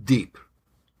 gallons deep.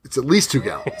 It's at least 2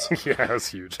 gallons. Yeah, that's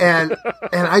huge. And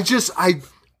I guess I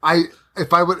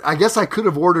could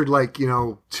have ordered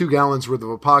 2 gallons worth of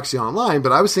epoxy online,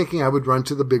 but I was thinking I would run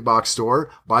to the big box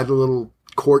store, buy the little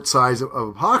quart size of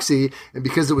epoxy, and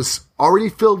because it was already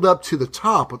filled up to the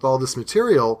top with all this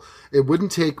material, it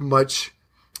wouldn't take much.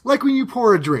 Like when you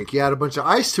pour a drink, you add a bunch of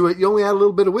ice to it, you only add a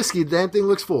little bit of whiskey, the damn thing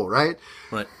looks full, right?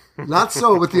 Right. Not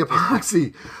so with the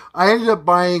epoxy. I ended up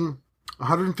buying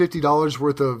 $150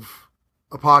 worth of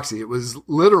epoxy. It was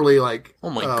literally Oh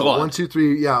my God. 1, 2,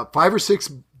 3, 5 or 6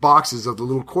 boxes of the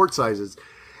little quart sizes.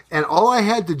 And all I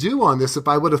had to do on this, if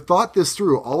I would have thought this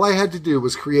through, all I had to do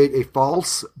was create a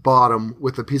false bottom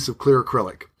with a piece of clear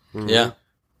acrylic. Mm-hmm. Yeah.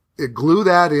 Glue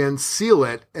that in, seal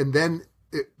it, and then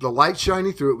the light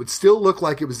shining through it would still look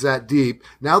like it was that deep.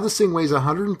 Now this thing weighs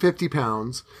 150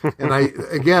 pounds. And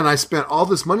I spent all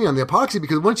this money on the epoxy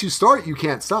because once you start, you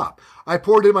can't stop. I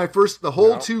poured in the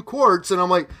whole 2 quarts, and I'm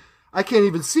like, I can't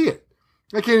even see it.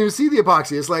 I can't even see the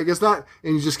epoxy. It's not,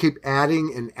 and you just keep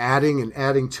adding and adding and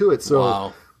adding to it. So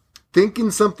wow.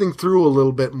 Thinking something through a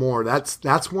little bit more,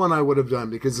 that's one I would have done,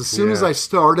 because as soon as I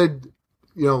started,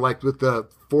 with the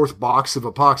 4th box of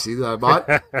epoxy that I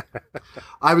bought,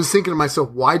 I was thinking to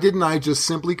myself, why didn't I just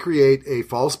simply create a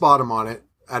false bottom on it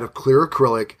out of clear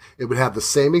acrylic? It would have the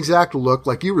same exact look,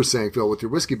 like you were saying, Phil, with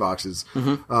your whiskey boxes.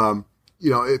 Mm-hmm.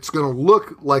 It's going to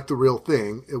look like the real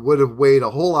thing. It would have weighed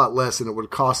a whole lot less, and it would have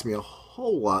cost me a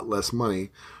whole lot less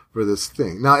money for this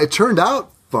thing. Now, it turned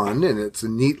out fun, and it's a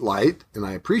neat light, and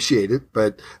I appreciate it,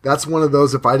 but that's one of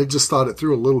those, if I'd have just thought it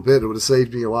through a little bit, it would have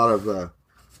saved me a lot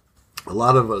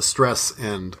of stress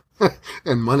and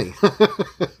and money.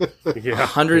 Yeah.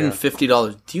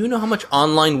 $150. Do you know how much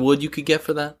online wood you could get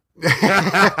for that?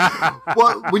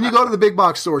 Well, when you go to the big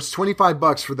box store, it's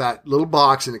 $25 for that little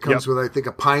box, and it comes with, I think,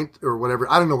 a pint or whatever.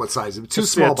 I don't know what size. Two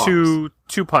small boxes.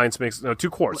 2 pints makes 2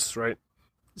 quarts, right?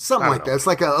 Something like that. It's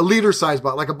like a liter size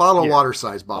bottle, like a bottle of water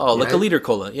size bottle. Oh, like right? a liter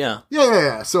cola, yeah.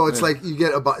 Yeah. So it's like you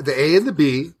get the A and the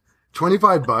B,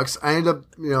 $25. I end up,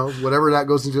 whatever that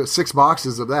goes into, 6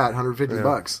 boxes of that,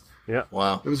 $150. Yeah.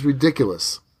 Wow. It was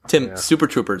ridiculous. Tim, Super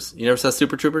Troopers. You never saw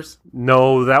Super Troopers?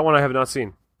 No, that one I have not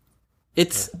seen.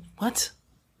 It's what?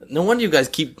 No wonder you guys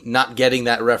keep not getting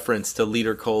that reference to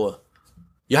liter cola.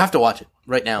 You have to watch it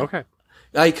right now. Okay.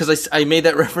 Because I made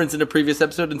that reference in a previous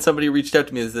episode, and somebody reached out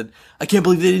to me and said, I can't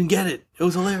believe they didn't get it. It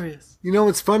was hilarious.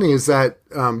 What's funny is that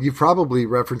you probably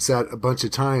referenced that a bunch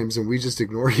of times, and we just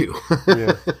ignore you.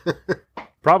 Yeah.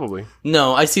 Probably.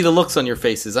 No, I see the looks on your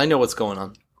faces. I know what's going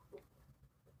on.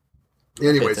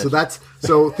 Anyway,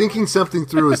 so thinking something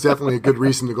through is definitely a good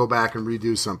reason to go back and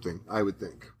redo something, I would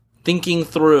think. Thinking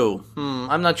through.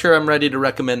 I'm not sure I'm ready to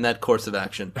recommend that course of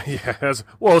action. Yeah.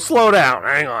 Well, slow down.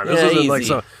 Hang on.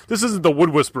 This isn't the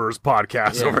Wood Whisperers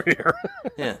podcast over here.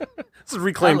 Yeah. This is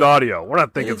reclaimed audio. We're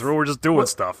not thinking through. We're just doing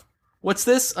stuff. What's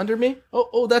this under me?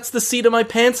 Oh, that's the seat of my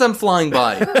pants I'm flying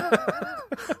by.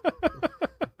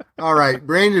 All right,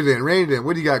 rein it in.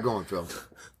 What do you got going, Phil?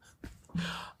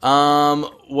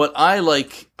 What I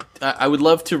like, I would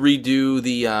love to redo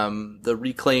the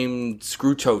reclaimed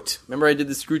screw tote. Remember I did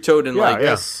the screw tote and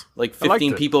like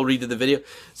 15 people redid the video.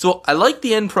 So I like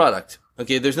the end product.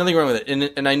 Okay, there's nothing wrong with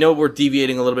it. And I know we're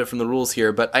deviating a little bit from the rules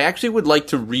here, but I actually would like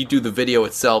to redo the video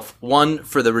itself. One,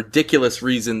 for the ridiculous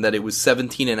reason that it was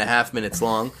 17 and a half minutes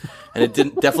long, and it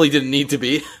definitely didn't need to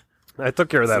be. I took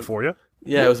care of that for you.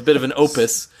 Yeah, it was a bit of an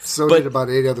opus. So did about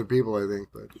 8 other people, I think.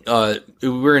 But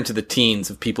we're into the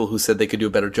teens of people who said they could do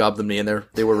a better job than me, and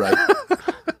they were right.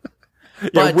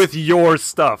 But, with your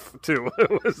stuff too.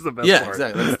 Was the best yeah, part.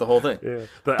 exactly. That's the whole thing.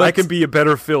 Yeah. I can be a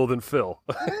better Phil than Phil.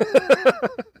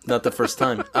 Not the first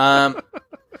time.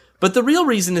 But the real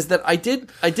reason is that I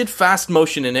did fast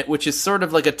motion in it, which is sort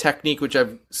of like a technique which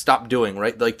I've stopped doing,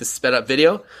 right? Like the sped up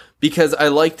video, because I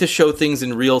like to show things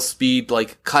in real speed,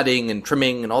 like cutting and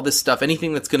trimming and all this stuff.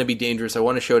 Anything that's going to be dangerous, I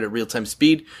want to show it at real time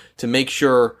speed to make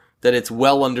sure that it's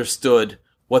well understood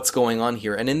what's going on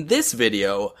here. And in this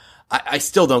video, I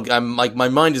still don't, I'm like, my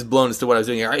mind is blown as to what I was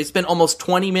doing here. I spent almost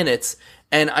 20 minutes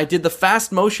and I did the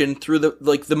fast motion through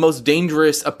the most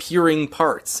dangerous appearing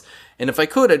parts. And if I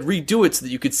could, I'd redo it so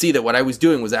that you could see that what I was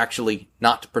doing was actually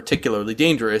not particularly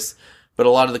dangerous. But a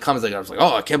lot of the comments, I was like,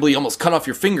 oh, I can't believe you almost cut off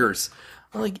your fingers.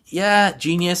 I'm like, yeah,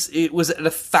 genius. It was at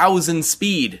 1,000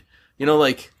 speed.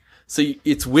 So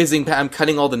it's whizzing. I'm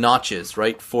cutting all the notches,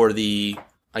 right, for the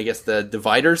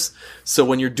dividers. So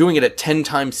when you're doing it at 10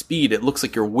 times speed, it looks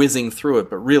like you're whizzing through it.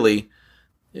 But really,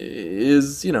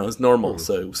 is normal,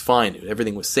 so it was fine.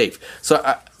 Everything was safe. So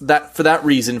for that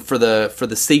reason, for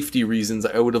the safety reasons,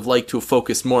 I would have liked to have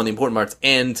focused more on the important parts.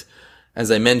 And as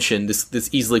I mentioned, this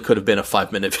easily could have been a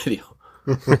 5-minute video.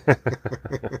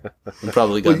 And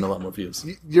probably gotten a lot more views.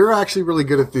 You're actually really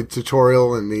good at the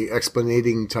tutorial and the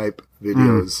explanating type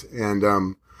videos,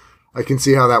 and I can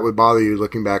see how that would bother you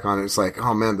looking back on it. It's like,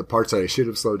 oh man, the parts that I should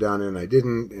have slowed down in, I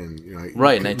didn't, and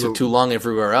right, and I took too long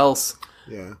everywhere else.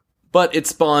 Yeah. But it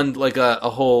spawned like a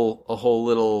whole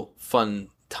little fun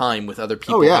time with other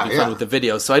people having fun with the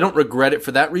video. So I don't regret it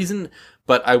for that reason,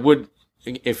 but I would,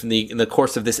 if in the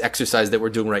course of this exercise that we're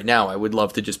doing right now, I would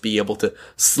love to just be able to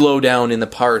slow down in the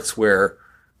parts where,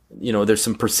 there's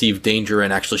some perceived danger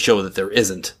and actually show that there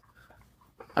isn't.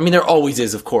 I mean, there always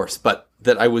is, of course, but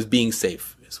that I was being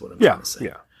safe is what I'm trying to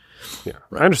say. Yeah.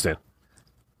 Right. I understand.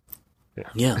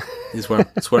 Yeah. That's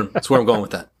where I'm going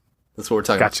with that. That's what we're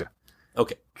talking about. Gotcha.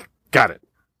 Okay. Got it.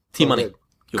 T-Money.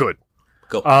 Good.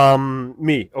 Go.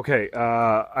 Me. Okay.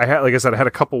 I had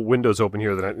a couple windows open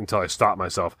here until I stopped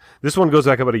myself. This one goes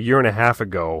back about 1.5 years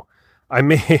ago. I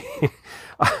made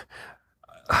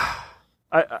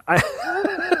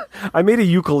I made a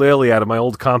ukulele out of my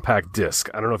old compact disc.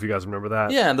 I don't know if you guys remember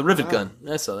that. Yeah, the rivet gun.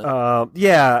 I saw that.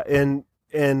 Yeah, and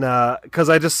because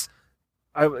I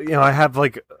have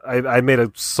I made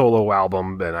a solo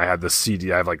album and I had this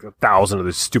CD. I have 1,000 of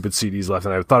these stupid CDs left,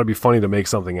 and I thought it'd be funny to make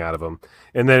something out of them.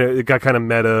 And then it got kind of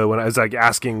meta when I was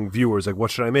asking viewers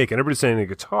what should I make, and everybody's saying a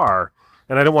guitar,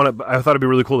 and I thought it'd be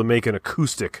really cool to make an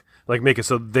acoustic, make it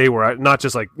so they were not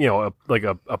just a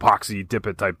epoxy dip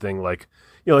it type thing, like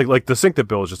the sync that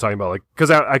Bill was just talking about,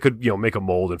 because I could make a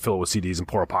mold and fill it with CDs and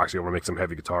pour epoxy over and make some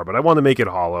heavy guitar, but I wanted to make it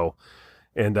hollow,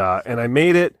 and I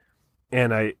made it.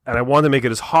 And I wanted to make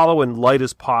it as hollow and light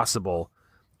as possible.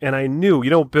 And I knew,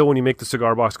 Bill, when you make the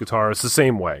cigar box guitar, it's the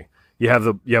same way. You have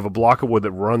a block of wood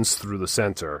that runs through the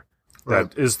center.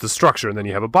 That is the structure, and then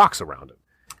you have a box around it.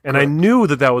 And I knew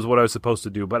that was what I was supposed to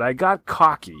do, but I got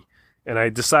cocky, and I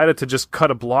decided to just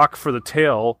cut a block for the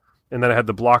tail, and then I had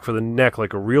the block for the neck,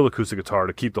 like a real acoustic guitar,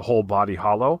 to keep the whole body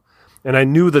hollow. And I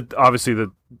knew that obviously that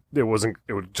it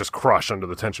would just crush under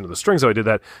the tension of the string, so I did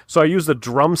that. So I used a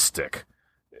drumstick.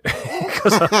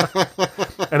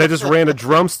 And I just ran a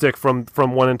drumstick from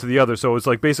one end to the other, so it's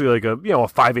basically a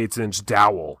 5/8 inch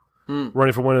dowel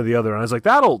running from one to the other. And I was like,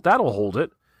 that'll hold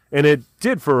it, and it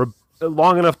did for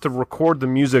long enough to record the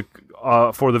music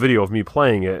for the video of me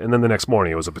playing it. And then the next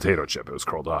morning it was a potato chip. It was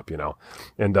curled up,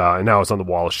 and now it's on the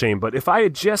Wall of Shame. But if I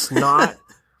had just not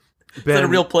been, is that a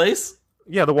real place?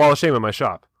 Yeah, the Wall of Shame in my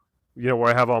shop.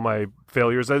 Where I have all my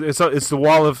failures. It's the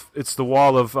wall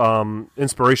of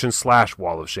inspiration /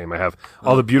 wall of shame. I have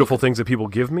all the beautiful things that people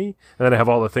give me, and then I have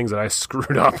all the things that I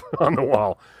screwed up on the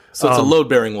wall. So it's a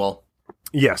load-bearing wall.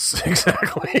 Yes,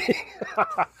 exactly.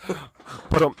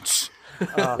 But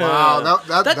wow,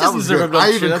 that was good.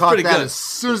 I even caught that good. As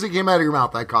soon as it came out of your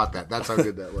mouth. I caught that. That's how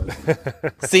good that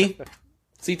was. See,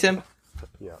 Tim.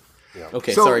 Yeah.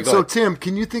 Okay, sorry. Go ahead. Tim,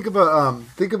 can you think of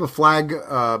a flag?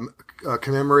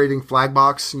 Commemorating flag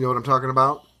box, you know what I'm talking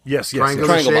about? Yes. Triangle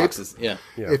boxes, yeah.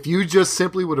 If you just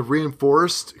simply would have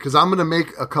reinforced, because I'm going to make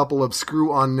a couple of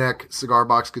screw-on neck cigar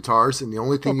box guitars, and the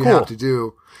only thing you have to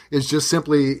do is just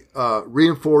simply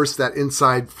reinforce that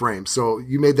inside frame. So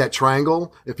you made that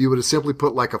triangle. If you would have simply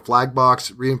put a flag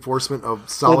box reinforcement of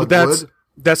solid wood.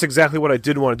 That's exactly what I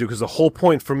did want to do, because the whole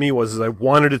point for me was I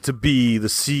wanted it to be the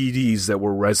CDs that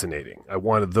were resonating. I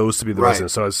wanted those to be the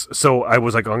resonance. So I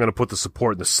was like, I'm going to put the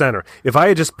support in the center. If I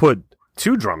had just put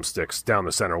 2 drumsticks down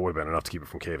the center, it would have been enough to keep it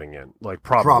from caving in.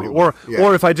 Probably. Or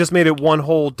if I just made it one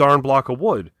whole darn block of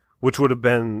wood, which would have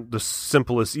been the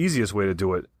simplest, easiest way to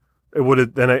do it, it would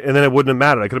have, and then it wouldn't have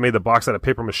mattered. I could have made the box out of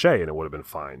paper mache, and it would have been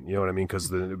fine. You know what I mean?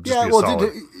 Because it would just be a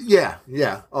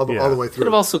solid. All the way through. Could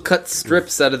have also cut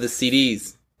strips out of the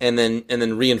CDs and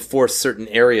then reinforce certain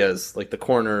areas like the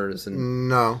corners and.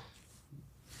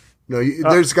 No,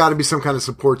 there's got to be some kind of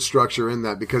support structure in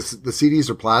that because the CDs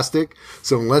are plastic.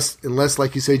 So unless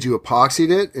like you said, you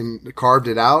epoxied it and carved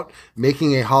it out,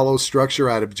 making a hollow structure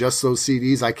out of just those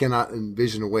CDs, I cannot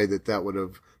envision a way that would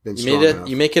have been strong enough.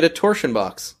 You make it a torsion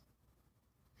box.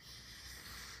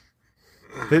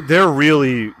 They're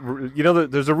really,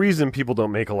 there's a reason people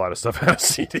don't make a lot of stuff out of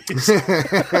CDs.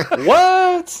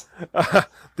 What?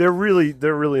 They're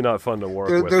really not fun to work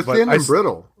with. They're thin and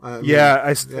brittle.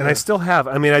 I still have.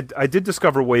 I mean, I did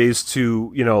discover ways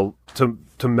to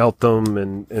melt them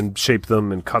and shape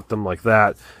them and cut them like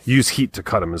that. Use heat to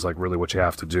cut them is like really what you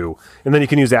have to do. And then you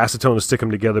can use acetone to stick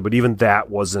them together. But even that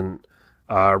wasn't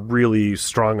really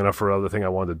strong enough for other thing I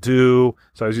wanted to do.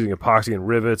 So I was using epoxy and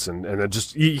rivets and then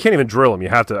just you can't even drill them. You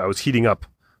have to. I was heating up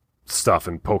stuff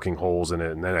and poking holes in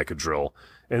it, and then I could drill.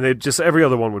 And they just every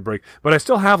other one would break. But I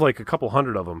still have like a couple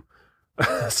hundred of them.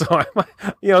 So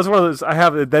it's one of those.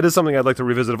 That is something I'd like to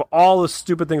revisit. Of all the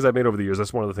stupid things I've made over the years,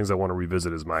 that's one of the things I want to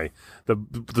revisit. Is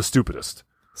the stupidest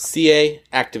CA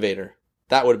activator.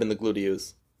 That would have been the glue to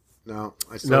use. No,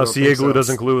 CA glue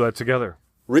doesn't glue that together.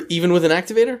 Even with an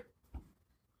activator.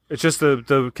 It's just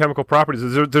the chemical properties.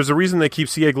 There's a reason they keep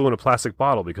CA glue in a plastic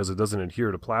bottle because it doesn't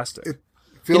adhere to plastic.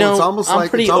 It's almost I'm like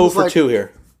pretty over 2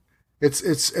 here.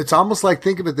 It's almost like,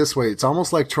 think of it this way. It's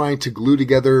almost like trying to glue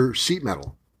together sheet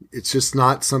metal. It's just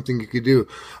not something you could do.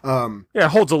 It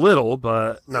holds a little,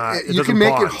 but not. You can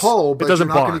make it whole, but it doesn't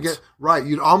you're not going to get right.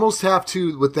 You'd almost have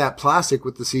to with that plastic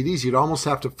with the CDs. You'd almost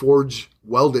have to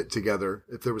weld it together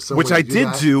if there was some. Which I did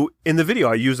do in the video.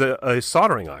 I used a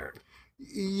soldering iron.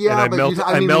 Yeah, but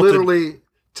literally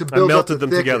to build I melted up the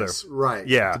them together. Right.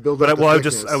 Yeah, but I would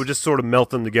just sort of melt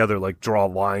them together, like draw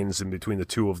lines in between the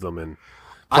two of them and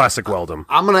plastic weld them.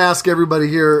 I'm going to ask everybody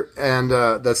here and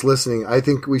that's listening. I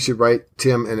think we should write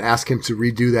Tim and ask him to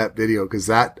redo that video because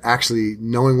that actually,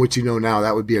 knowing what you know now,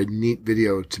 that would be a neat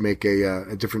video to make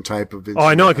a different type of. Oh,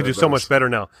 I know I could do so much better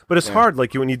now, but it's hard.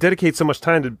 Like when you dedicate so much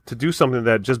time to do something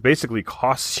that just basically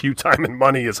costs you time and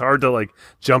money, it's hard to like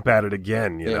jump at it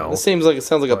again. You know, it sounds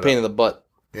like a pain in the butt.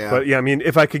 Yeah, but I mean,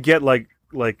 if I could get like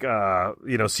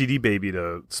CD Baby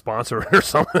to sponsor it or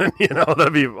something,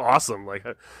 that'd be awesome. Like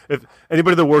if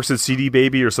anybody that works at CD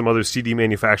Baby or some other CD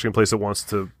manufacturing place that wants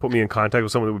to put me in contact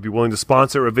with someone that would be willing to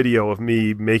sponsor a video of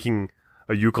me making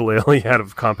a ukulele out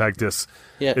of compact discs.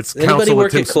 Yeah. It's Does anybody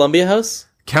work at Columbia House?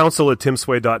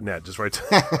 council@timsway.net. Just right.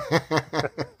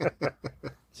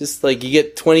 Just like you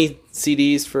get 20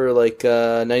 CDs for like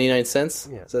 99 cents.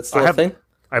 Yeah. Is that still a thing?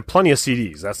 I have plenty of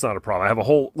CDs. That's not a problem. I have a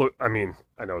whole look. I mean,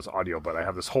 I know it's audio, but I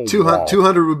have this whole wall.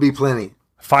 200 would be plenty.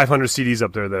 500 CDs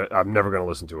up there that I'm never going to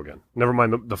listen to again. Never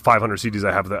mind the 500 CDs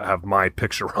I have that have my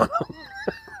picture on them.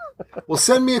 Well,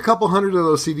 send me a couple hundred of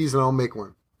those CDs and I'll make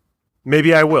one.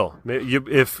 Maybe I will.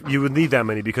 If you would need that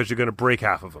many because you're going to break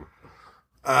half of them.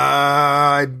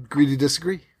 I agree to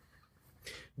disagree.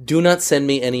 Do not send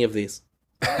me any of these.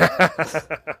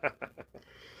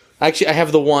 Actually, I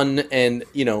have the one, and,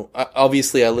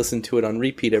 obviously I listen to it on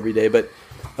repeat every day, but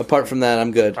apart from that,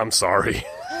 I'm good. I'm sorry.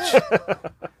 All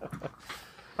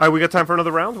right, we got time for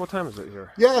another round? What time is it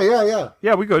here? Yeah.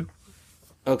 Yeah, we good.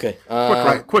 Okay.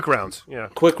 Quick rounds, yeah.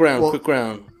 Quick round.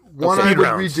 One I would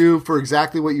redo for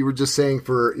exactly what you were just saying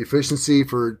for efficiency,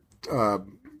 for,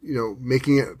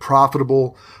 making it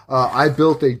profitable. I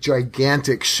built a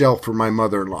gigantic shelf for my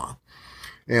mother-in-law.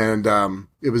 And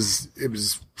it was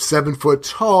 7 foot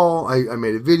tall. I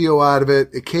made a video out of it.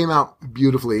 It came out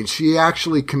beautifully. And she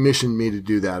actually commissioned me to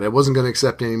do that. I wasn't going to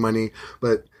accept any money,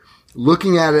 but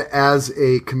looking at it as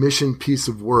a commissioned piece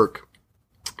of work,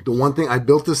 the one thing I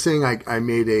built this thing, I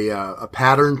made a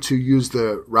pattern to use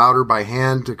the router by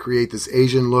hand to create this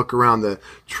Asian look around the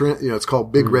it's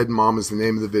called Big Red Mom is the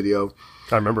name of the video.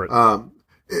 I remember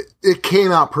it. It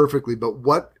came out perfectly, but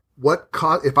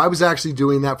if I was actually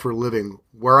doing that for a living,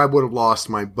 where I would have lost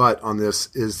my butt on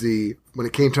this is when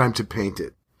it came time to paint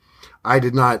it. I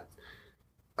did not.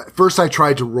 First, I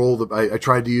tried to I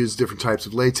tried to use different types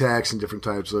of latex and different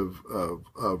types of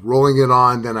rolling it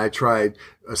on. Then I tried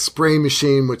a spray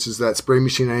machine, which is that spray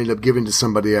machine I ended up giving to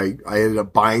somebody. I ended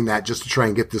up buying that just to try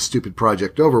and get this stupid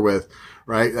project over with.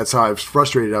 Right. That's how I was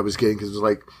frustrated I was getting because it was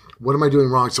like, what am I doing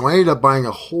wrong? So I ended up buying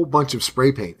a whole bunch of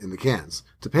spray paint in the cans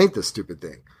to paint this stupid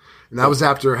thing. And that was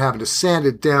after having to sand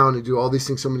it down and do all these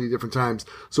things so many different times.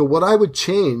 So what I would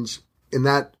change in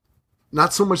that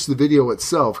not so much the video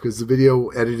itself, because the video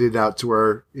edited out to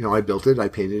where, I built it, I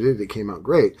painted it, it came out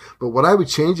great. But what I would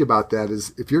change about that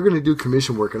is if you're going to do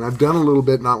commission work, and I've done a little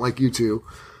bit, not like you two,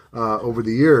 over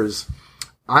the years,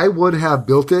 I would have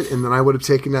built it, and then I would have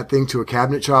taken that thing to a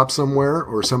cabinet shop somewhere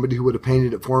or somebody who would have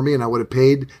painted it for me, and I would have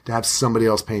paid to have somebody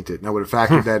else paint it. And I would have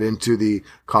factored that into the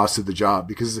cost of the job,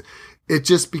 because it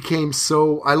just became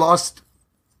so, I lost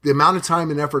the amount of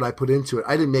time and effort I put into it.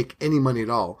 I didn't make any money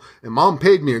at all. And Mom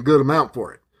paid me a good amount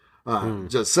for it.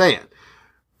 Just saying.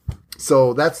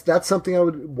 So that's something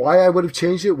why I would have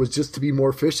changed it was just to be more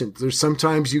efficient. There's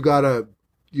sometimes you gotta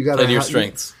and your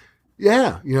strengths.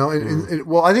 Yeah, and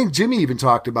well, I think Jimmy even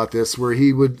talked about this, where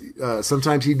he would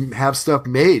sometimes he'd have stuff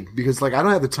made because, like, I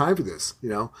don't have the time for this.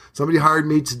 Somebody hired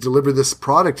me to deliver this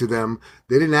product to them.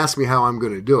 They didn't ask me how I'm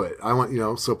going to do it. I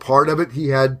want, so part of it, he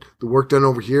had the work done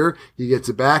over here. He gets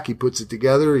it back. He puts it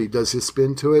together. He does his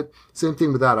spin to it. Same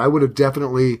thing with that. I would have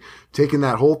definitely taken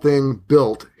that whole thing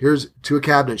built to a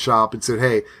cabinet shop and said,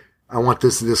 hey, I want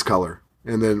this color,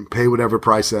 and then pay whatever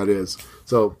price that is.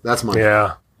 So that's my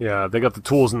Yeah, they got the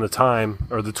tools and the time,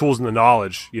 or the tools and the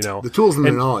knowledge, The tools and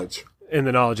the knowledge. And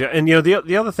the knowledge, yeah. And,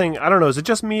 the other thing, I don't know, is it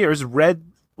just me, or is red,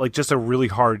 like, just a really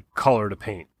hard color to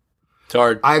paint? It's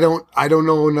hard. I don't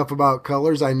know enough about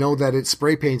colors. I know that it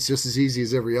spray paints just as easy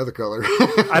as every other color.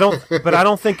 I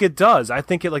don't think it does. I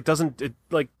think it,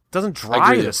 doesn't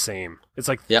dry the same. It's,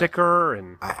 thicker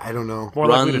and... I don't know. More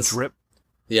likely to drip.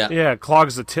 Yeah. Yeah, it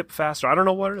clogs the tip faster. I don't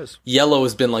know what it is. Yellow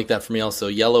has been like that for me also.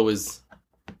 Yellow is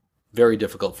very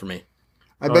difficult for me.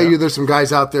 I bet you there's some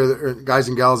guys out there, guys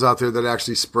and gals out there that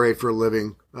actually spray for a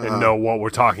living. And know what we're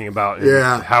talking about. And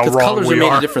yeah. How wrong colors we are made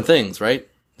are. of different things, right?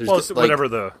 There's whatever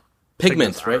the...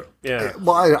 pigments, right? Yeah.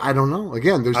 Well, I don't know.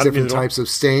 Again, there's different types of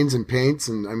stains and paints,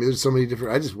 and there's so many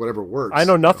different. Whatever works. I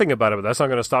know nothing about it, but that's not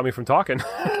going to stop me from talking.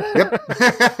 Yep.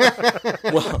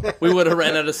 Well, we would have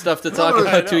ran out of stuff to talk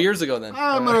about 2 years ago. Then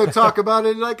I'm going to talk about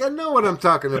it like I know what I'm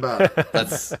talking about.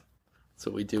 That's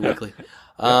what we do weekly.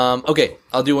 Okay,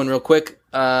 I'll do one real quick.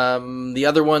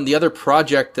 The other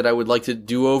project that I would like to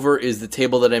do over is the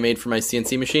table that I made for my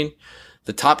CNC machine.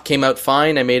 The top came out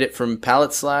fine. I made it from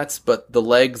pallet slats, but the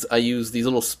legs, I used these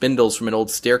little spindles from an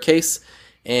old staircase,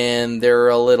 and they're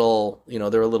a little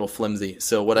flimsy.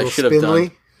 So what I should have done,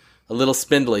 a little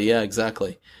spindly, yeah,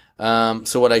 exactly.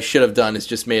 So what I should have done is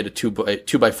just made a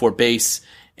 2x4 base,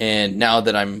 and now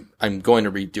that I'm going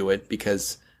to redo it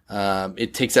because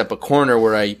it takes up a corner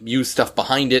where I use stuff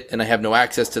behind it, and I have no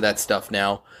access to that stuff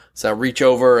now. So I reach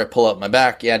over, I pull out my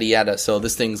back, yada yada. So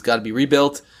this thing's got to be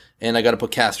rebuilt. And I got to put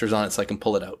casters on it so I can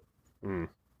pull it out.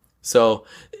 So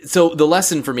the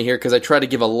lesson for me here, because I try to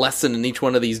give a lesson in each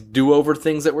one of these do-over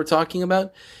things that we're talking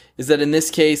about, is that in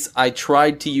this case, I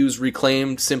tried to use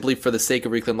reclaimed simply for the sake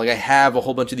of reclaimed. Like, I have a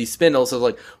whole bunch of these spindles, so I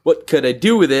was like, what could I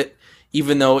do with it?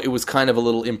 Even though it was kind of a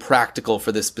little impractical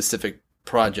for this specific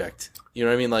project. You know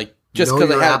what I mean? Like, just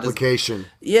because I have application.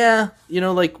 Yeah,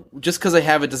 just because I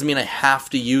have it doesn't mean I have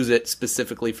to use it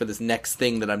specifically for this next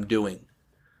thing that I'm doing.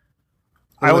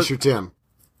 Unless you're Tim.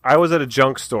 I was at a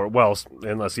junk store. Well,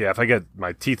 unless, if I get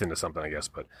my teeth into something, I guess.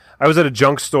 But I was at a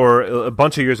junk store a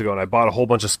bunch of years ago, and I bought a whole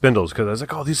bunch of spindles because I was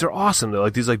like, oh, these are awesome. They're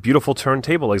like these beautiful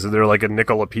turntable legs. They're like a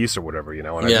nickel a piece or whatever, And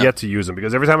I've yet to use them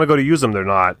because every time I go to use them, they're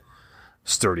not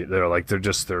sturdy. They're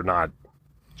not.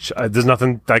 There's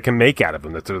nothing I can make out of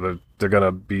them that they're going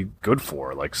to be good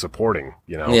for, like supporting,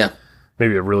 Yeah.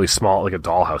 Maybe a really small, like a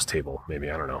dollhouse table,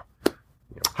 maybe. I don't know.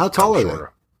 How tall are they?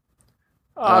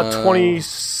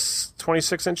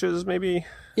 26 inches, maybe.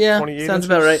 Yeah, 28 sounds inches.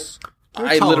 about right.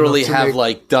 I tall literally enough to have make-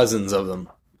 like dozens of them.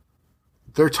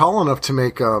 They're tall enough to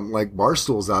make like bar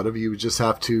stools out of. You would just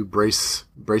have to brace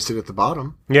it at the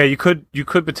bottom. Yeah, you could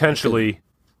potentially.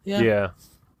 Yeah.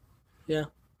 Yeah.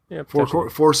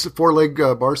 Four leg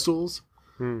bar stools.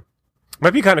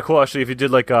 Might be kind of cool actually if you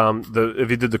did like if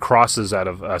you did the crosses out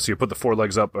of so you put the four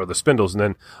legs up or the spindles and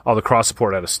then all the cross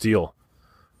support out of steel.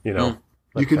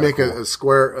 You could make a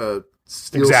square,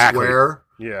 steel square.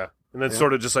 Yeah. And then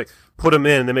sort of just like put them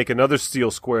in and then make another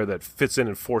steel square that fits in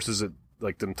and forces it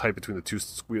like them tight between the two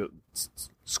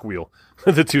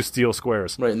the two steel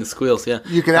squares. Right, in the squeals, yeah.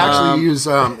 You could actually use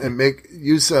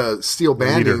steel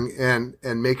banding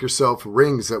and make yourself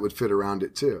rings that would fit around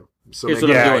it too. So Here's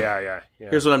what I'm doing. Yeah.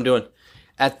 Here's what I'm doing.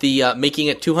 At the Making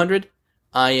It 200,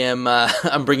 I am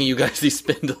I'm bringing you guys these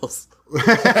spindles.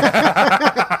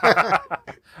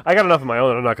 I got enough of my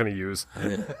own that I'm not going to use.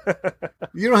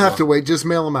 You don't have to wait. Just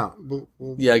mail them out.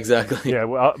 Yeah, exactly. Yeah,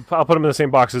 well, I'll put them in the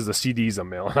same box as the CDs I'm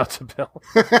mailing out to Bill.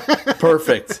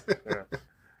 Perfect.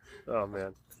 Oh,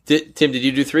 man. Tim, did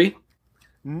you do 3?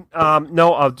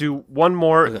 No, I'll do one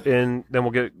more, and then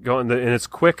we'll get going. And it's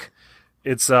quick.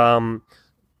 It's from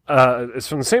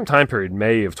the same time period,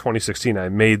 May of 2016. I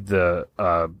made the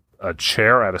a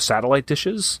chair out of satellite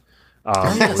dishes.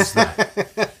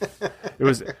 It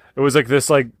was like this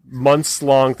like months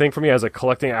long thing for me. I was like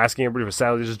collecting, asking everybody for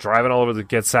satellite dishes, driving all over to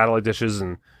get satellite dishes,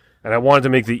 and I wanted to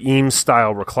make the Eames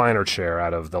style recliner chair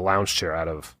out of the lounge chair out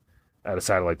of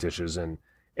satellite dishes, and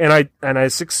I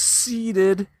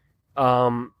succeeded.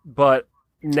 But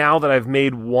now that I've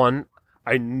made one,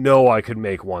 I know I could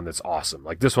make one that's awesome.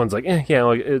 Like this one's like, I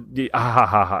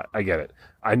get it.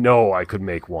 I know I could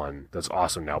make one that's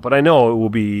awesome now, but I know it will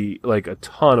be like a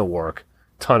ton of work,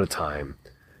 ton of time,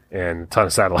 and a ton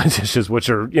of satellite dishes, which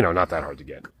are, not that hard to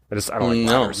get. I don't like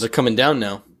No, they're coming down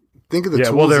now. Think of the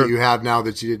tools that you have now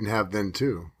that you didn't have then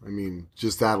too. I mean,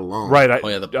 just that alone. Right.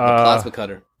 The plasma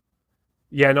cutter.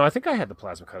 Yeah, no, I think I had the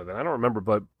plasma cutter then. I don't remember,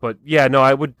 but yeah,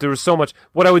 no, there was so much.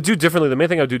 What I would do differently, the main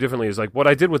thing I would do differently is like what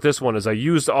I did with this one is I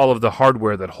used all of the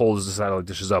hardware that holds the satellite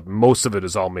dishes up. Most of it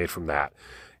is all made from that.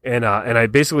 And I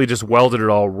basically just welded it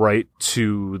all right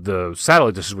to the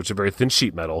satellite dishes, which are very thin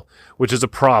sheet metal, which is a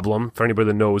problem for anybody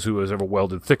that knows who has ever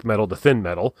welded thick metal to thin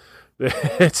metal.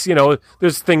 It's,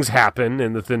 there's things happen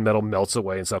and the thin metal melts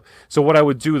away and stuff. So what I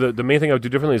would do, the main thing I would do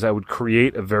differently is I would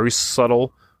create a very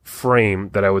subtle frame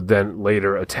that I would then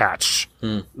later attach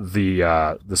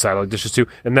the satellite dishes to.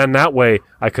 And then that way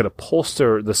I could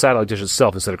upholster the satellite dish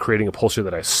itself instead of creating upholstery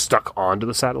that I stuck onto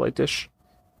the satellite dish.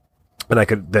 And I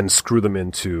could then screw them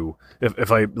into,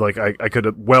 if I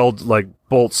could weld like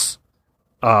bolts,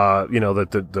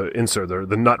 the insert, or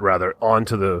the nut rather,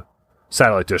 onto the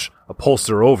satellite dish,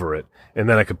 upholster over it, and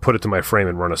then I could put it to my frame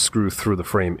and run a screw through the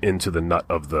frame into the nut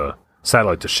of the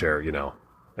satellite dish chair,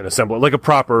 and assemble it like a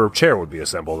proper chair would be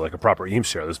assembled, like a proper Eames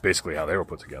chair. That's basically how they were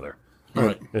put together.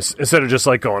 Right. Instead of just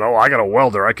like going, I got a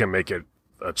welder, I can make it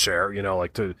a chair,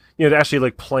 to actually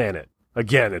like plan it.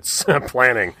 Again, it's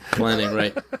planning. Planning,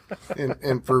 right.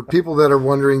 And for people that are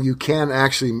wondering, you can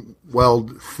actually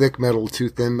weld thick metal to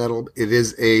thin metal. It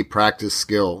is a practice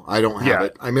skill. I don't have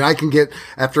it. I mean, I can get,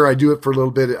 after I do it for a little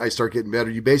bit, I start getting better.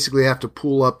 You basically have to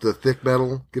pull up the thick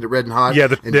metal, get it red and hot.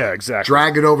 Exactly.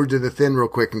 Drag it over to the thin real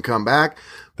quick and come back.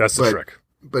 That's the trick.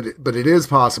 But it is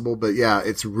possible. But yeah,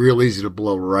 it's real easy to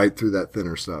blow right through that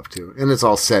thinner stuff too. And it's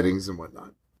all settings and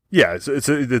whatnot. Yeah, it's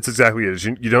exactly it.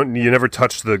 You never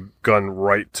touch the gun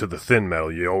right to the thin metal.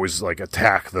 You always like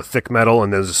attack the thick metal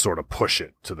and then just sort of push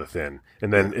it to the thin.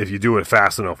 And then if you do it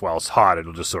fast enough while it's hot,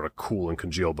 it'll just sort of cool and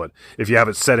congeal. But if you have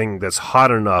it setting that's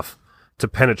hot enough to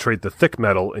penetrate the thick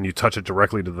metal and you touch it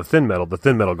directly to the thin metal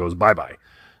goes bye-bye.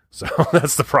 So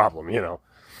that's the problem, It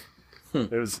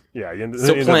was, yeah.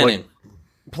 So planning.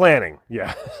 Planning,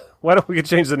 yeah. Why don't we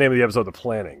change the name of the episode to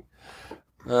Planning?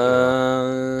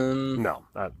 No,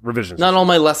 revisions. Not all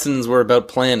my lessons were about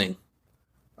planning.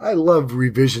 I love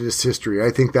revisionist history. I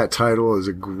think that title is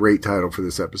a great title for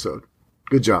this episode.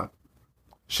 Good job.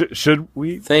 Should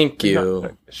we? Thank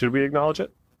you. Should we acknowledge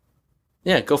it?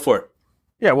 Yeah, go for it.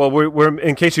 Yeah, well, we're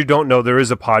in case you don't know, there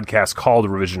is a podcast called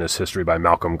Revisionist History by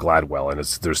Malcolm Gladwell, and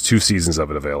there's 2 seasons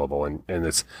of it available, and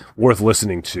it's worth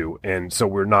listening to. And so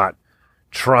we're not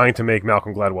trying to make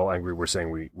Malcolm Gladwell angry. We're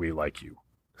saying we like you.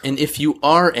 And if you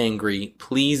are angry,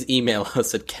 please email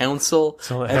us at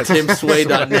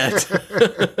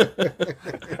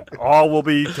council@timsway.net. All will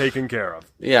be taken care of.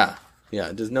 Yeah.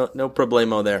 There's no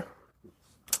problemo there.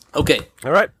 Okay.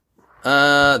 All right.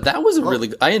 That was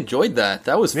I enjoyed that.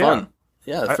 That was fun.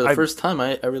 Yeah, for the first time,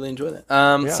 I really enjoyed that.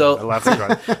 So I laughed and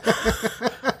cried.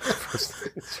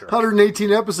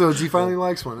 118 episodes. He finally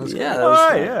likes one. That's cool. That was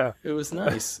fun. Yeah. It was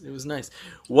nice. It was nice.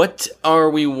 What are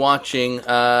we watching?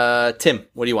 Tim,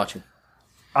 what are you watching?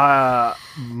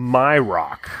 My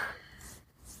Rock.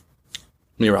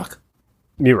 Mirock.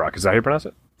 Mirock. Is that how you pronounce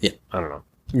it? Yeah. I don't know.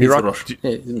 Mirock?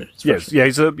 He's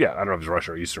I don't know if he's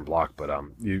Russia or Eastern Bloc, but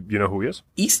you know who he is?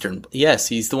 Eastern. Yes,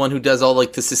 he's the one who does all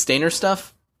like the sustainer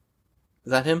stuff. Is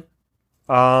that him?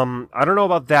 I don't know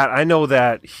about that. I know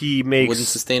that he makes wooden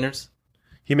sustainers.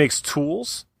 He makes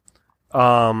tools.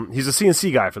 He's a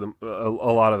CNC guy for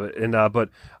a lot of it, and but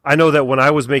I know that when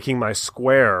I was making my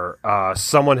square,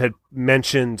 someone had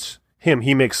mentioned him.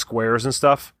 He makes squares and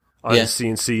stuff on his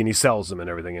CNC, and he sells them and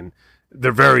everything. And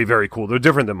they're very, very cool. They're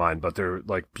different than mine, but they're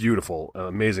like beautiful,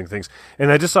 amazing things.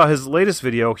 And I just saw his latest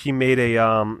video. He made a,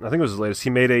 I think it was his latest. He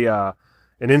made an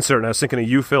insert, and I was thinking of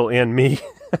you, Phil, and me.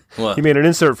 What? He made an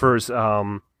insert for his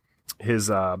bandsaw,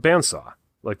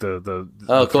 like the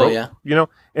cool, throat, yeah.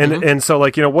 And so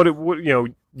like what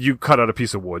you cut out a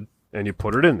piece of wood and you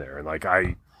put it in there, and like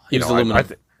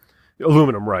aluminum.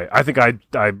 Aluminum, right? I think I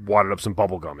wadded up some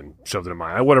bubble gum and shoved it in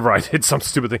whatever I did, some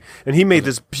stupid thing. And he made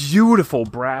this beautiful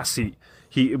brassy.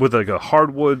 He with like a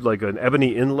hardwood, like an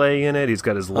ebony inlay in it. He's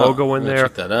got his logo in there.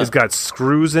 Check that out. He's got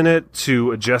screws in it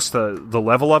to adjust the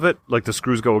level of it. Like the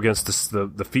screws go against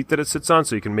the feet that it sits on,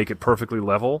 so you can make it perfectly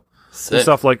level. Sick. And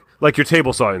stuff like your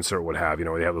table saw insert would have. They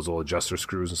have those little adjuster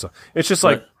screws and stuff. It's just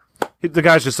like the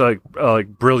guy's just like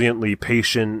brilliantly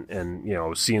patient and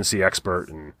CNC expert,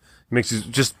 and makes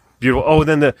it just beautiful. Oh,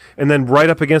 and then right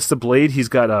up against the blade, he's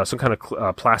got some kind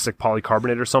of plastic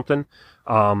polycarbonate or something.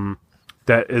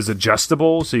 That is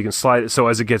adjustable, so you can slide it. So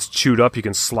as it gets chewed up, you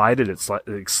can slide it. It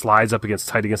slides up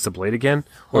tight against the blade again,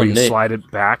 or you can slide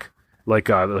it back like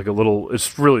a little.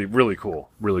 It's really, really cool,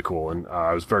 and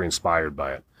I was very inspired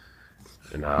by it.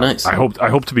 And nice. I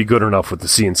hope to be good enough with the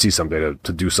CNC someday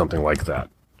to do something like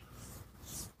that.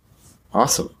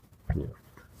 Awesome. Yeah.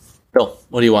 Bill,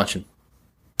 what are you watching?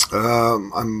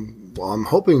 I'm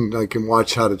hoping I can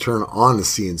watch how to turn on a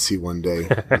CNC one day.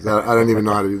 I don't even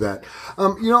know how to do that.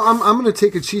 I'm going to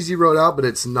take a cheesy road out, but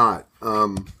it's not.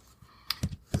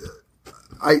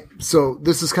 So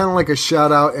this is kind of like a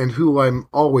shout out and who I'm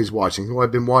always watching, who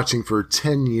I've been watching for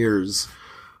 10 years.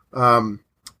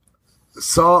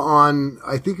 Saw on,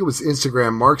 I think it was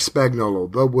Instagram, Mark Spagnuolo,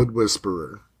 the Wood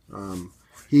Whisperer.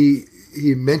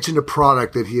 He mentioned a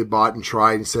product that he had bought and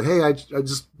tried and said, hey, I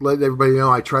just let everybody know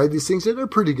I tried these things and they're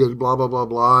pretty good, blah, blah, blah,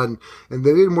 blah. And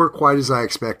they didn't work quite as I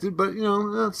expected, but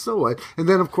so what? And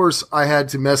then of course I had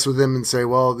to mess with him and say,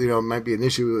 well, it might be an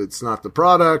issue. It's not the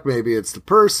product. Maybe it's the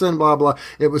person, blah, blah.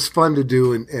 It was fun to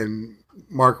do. And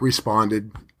Mark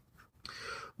responded.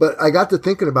 But I got to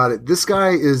thinking about it. This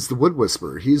guy is the Wood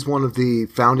Whisperer. He's one of the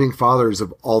founding fathers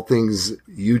of all things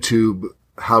YouTube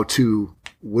how-to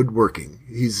woodworking.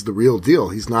 He's the real deal.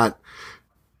 He's not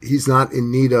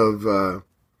in need of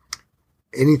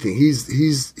anything. He's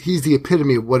the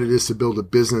epitome of what it is to build a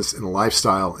business and a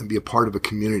lifestyle and be a part of a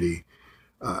community.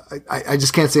 I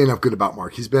just can't say enough good about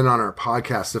Mark. He's been on our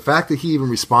podcast. The fact that he even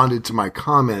responded to my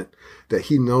comment that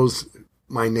he knows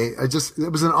my name, it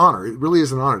was an honor. It really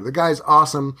is an honor. The guy's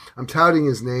awesome. I'm touting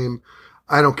his name.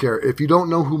 I don't care. If you don't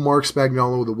know who Mark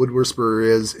Spagnuolo, the Wood Whisperer,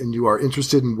 is, and you are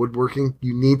interested in woodworking,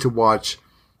 you need to watch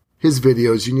his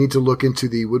videos. You need to look into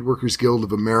the Woodworkers Guild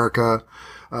of America,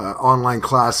 online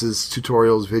classes,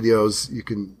 tutorials, videos. You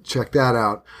can check that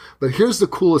out. But here's the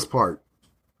coolest part.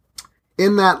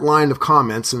 In that line of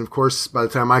comments, and of course, by the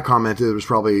time I commented, there was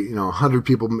probably, 100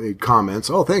 people made comments.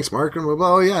 Oh, thanks, Mark. And blah,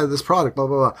 blah, oh, yeah, this product, blah,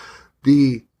 blah, blah.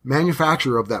 The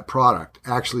manufacturer of that product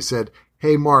actually said,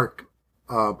 hey, Mark,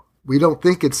 we don't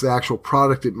think it's the actual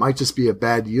product. It might just be a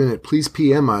bad unit. Please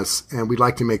PM us, and we'd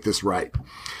like to make this right.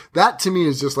 That to me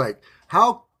is just like,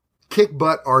 how kick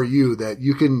butt are you that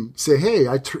you can say, hey,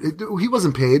 he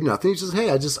wasn't paid nothing. He just,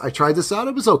 hey, I tried this out.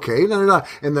 It was okay. No.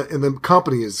 And the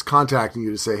company is contacting you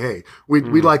to say, hey,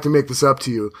 we'd like to make this up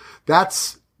to you.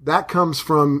 That comes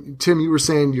from, Tim, you were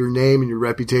saying your name and your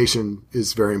reputation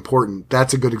is very important.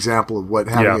 That's a good example of what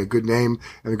having a good name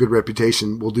and a good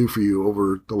reputation will do for you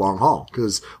over the long haul.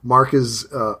 Because Mark is,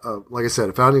 like I said,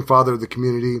 a founding father of the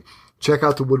community. Check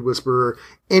out the Wood Whisperer.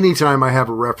 Anytime I have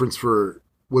a reference for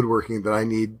woodworking that I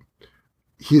need,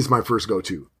 he's my first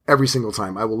go-to. Every single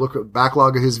time. I will look at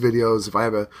backlog of his videos. If I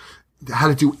have how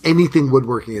to do anything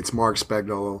woodworking, it's Mark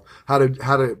Spagnuolo. How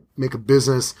to make a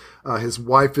business. His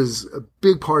wife is a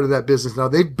big part of that business. Now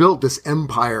they've built this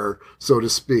empire, so to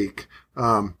speak.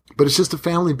 But it's just a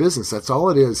family business. That's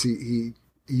all it is. He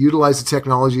utilized the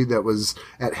technology that was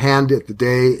at hand at the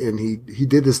day, and he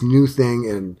did this new thing,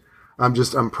 and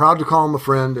I'm proud to call him a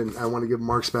friend, and I want to give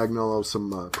Mark Spagnuolo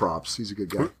some props. He's a good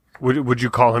guy. Would you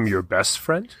call him your best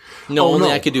friend? No,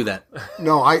 I could do that.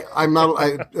 No, I'm not.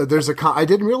 I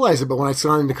didn't realize it, but when I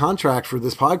signed the contract for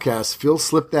this podcast, Phil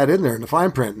slipped that in there in the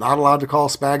fine print. Not allowed to call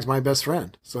Spags my best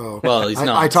friend. So well, he's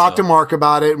not. I talked to Mark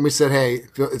about it, and we said, hey,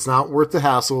 Phil, it's not worth the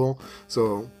hassle.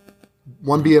 So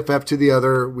one BFF to the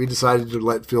other, we decided to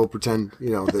let Phil pretend,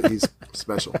 that he's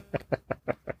special.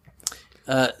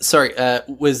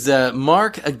 Was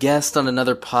Mark a guest on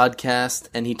another podcast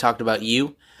and he talked about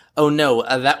you? Oh, no,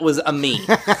 that was a me.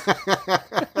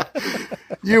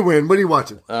 You win. What are you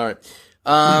watching? All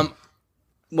right.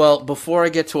 Well, before I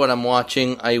get to what I'm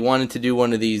watching, I wanted to do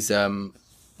one of these.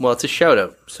 It's a shout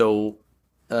out. So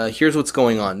here's what's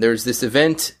going on. There's this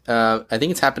event. I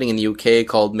think it's happening in the UK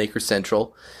called Maker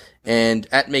Central. And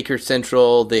at Maker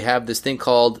Central, they have this thing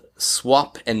called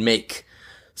Swap and Make.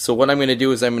 So what I'm going to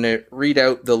do is I'm going to read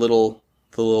out the little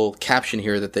caption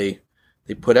here that they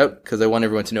put out, because I want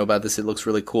everyone to know about this. It looks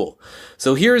really cool.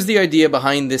 So here's the idea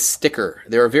behind this sticker.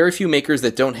 There are very few makers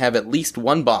that don't have at least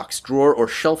one box, drawer, or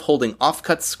shelf holding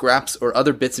offcuts, scraps, or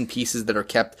other bits and pieces that are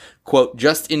kept, quote,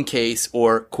 just in case,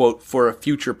 or, quote, for a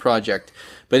future project.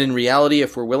 But in reality,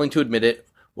 if we're willing to admit it,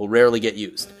 will rarely get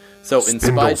used. So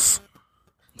inspired.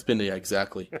 Spindles. Yeah,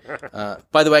 exactly.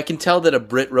 By the way, I can tell that a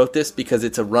Brit wrote this because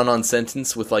it's a run-on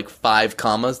sentence with like 5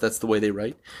 commas. That's the way they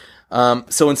write.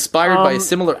 So inspired by a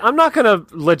similar... I'm not going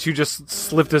to let you just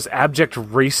slip this abject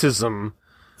racism.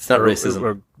 It's not racism.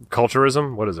 Or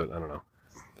culturism? What is it? I don't know.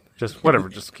 Just whatever.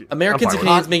 Just Americans and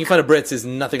Canadians making fun of Brits is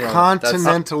nothing wrong with that.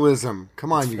 Continentalism.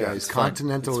 Come on, you guys. It's fine.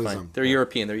 Continentalism. They're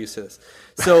European. They're used to this.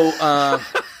 So...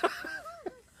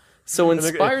 So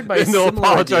inspired by a and they'll similar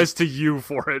apologize idea. to you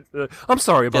for it. I'm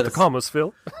sorry about the commas,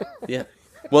 Phil. Yeah.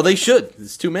 Well, they should.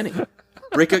 There's too many.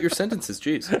 Break out your sentences.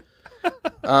 Jeez.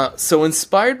 So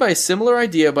inspired by a similar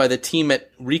idea by the team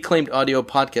at Reclaimed Audio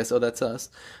Podcast. Oh, that's us.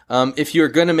 If you're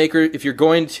going to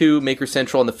Maker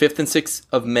Central on the 5th and 6th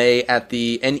of May at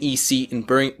the NEC in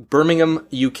Birmingham,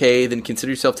 UK, then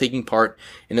consider yourself taking part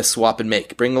in a swap and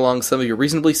make. Bring along some of your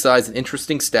reasonably sized and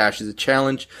interesting stash as a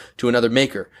challenge to another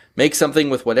maker. Make something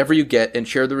with whatever you get and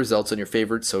share the results on your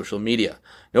favorite social media.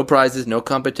 No prizes, no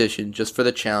competition, just for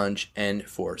the challenge and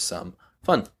for some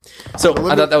fun. So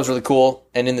I thought that was really cool,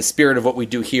 and in the spirit of what we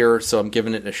do here, so I'm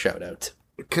giving it a shout out.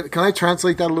 Can I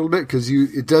translate that a little bit? Because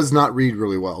it does not read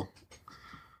really well.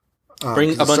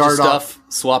 Bring a bunch of stuff,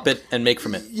 swap it, and make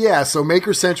from it. Yeah, so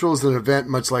Maker Central is an event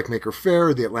much like Maker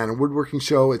Faire, the Atlanta Woodworking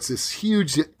Show. It's this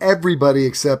huge that everybody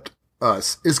except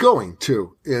us is going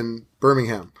to in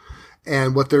Birmingham.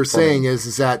 And what they're saying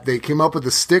is that they came up with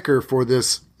a sticker for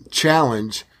this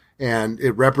challenge, and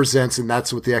it represents, and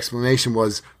that's what the explanation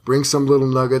was, bring some little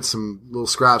nuggets, some little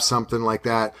scraps, something like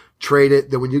that, trade it.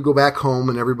 Then when you go back home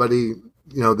and everybody,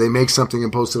 they make something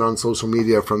and post it on social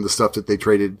media from the stuff that they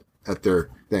traded at their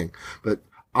thing. But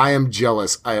I am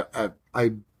jealous. I've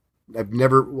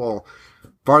never,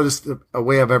 farthest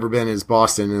away I've ever been is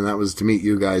Boston, and that was to meet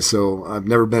you guys. So I've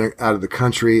never been out of the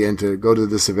country, and to go to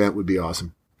this event would be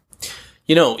awesome.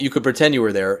 You could pretend you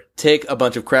were there, take a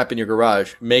bunch of crap in your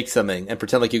garage, make something, and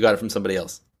pretend like you got it from somebody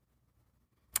else.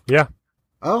 Yeah.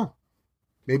 Oh.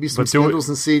 Maybe some spindles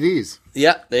and CDs.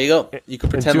 Yeah, there you go. You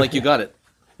could pretend like you got it.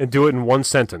 And do it in one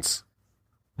sentence.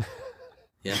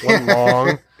 Yeah. One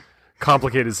long,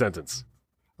 complicated sentence.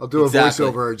 I'll do a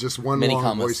voiceover, just one many long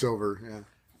commas. voiceover.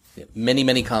 Yeah. Many,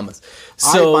 many commas.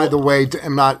 So, I, by the way,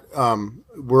 am not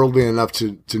worldly enough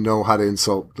to know how to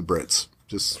insult the Brits.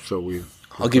 Just so we...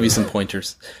 I'll give you some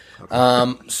pointers.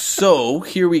 So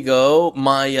here we go.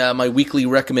 My weekly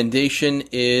recommendation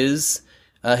is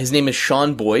his name is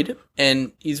Sean Boyd,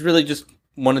 and he's really just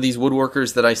one of these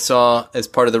woodworkers that I saw as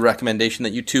part of the recommendation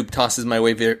that YouTube tosses my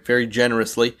way very, very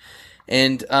generously.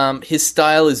 And his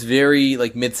style is very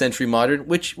like mid-century modern,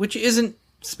 which isn't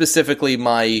specifically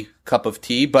my cup of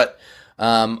tea, but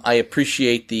I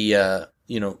appreciate the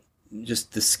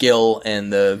just the skill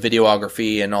and the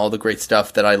videography and all the great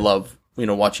stuff that I love.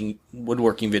 Watching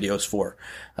woodworking videos for.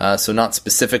 So not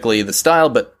specifically the style,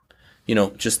 but,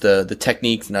 just the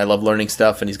techniques, and I love learning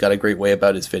stuff, and he's got a great way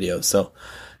about his videos. So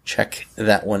check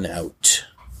that one out.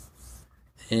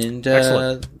 And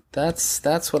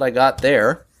that's what I got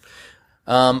there.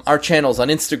 Our channels on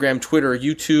Instagram, Twitter,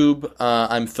 YouTube.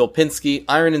 I'm Phil Pinsky,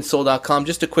 ironandsoul.com.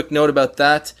 Just a quick note about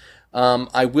that.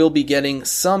 I will be getting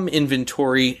some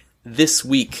inventory this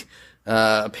week.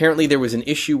 Apparently there was an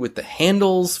issue with the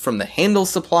handles from the handle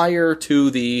supplier to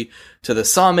the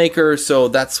saw maker, so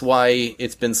that's why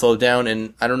it's been slowed down,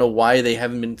 and I don't know why they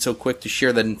haven't been so quick to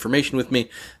share that information with me.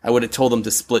 I would have told them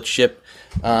to split ship,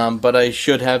 but I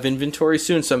should have inventory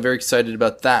soon, so I'm very excited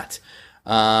about that.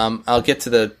 I'll get to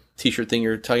the t-shirt thing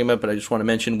you're talking about, but I just want to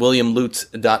mention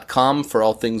WilliamLutz.com for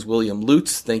all things William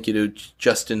Lutz. Thank you to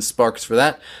Justin Sparks for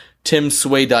that.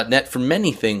 TimSway.net for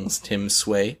many things Tim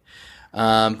Sway.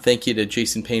 Thank you to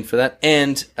Jason Payne for that.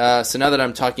 And so now that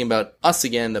I'm talking about us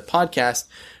again, the podcast,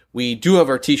 we do have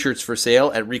our t-shirts for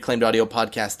sale at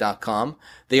reclaimedaudiopodcast.com.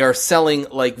 They are selling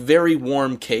like very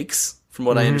warm cakes, from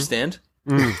what I understand.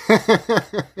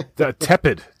 The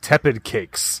tepid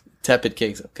cakes. Tepid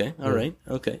cakes. Okay. All right.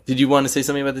 Okay. Did you want to say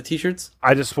something about the t-shirts?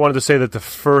 I just wanted to say that the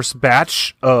first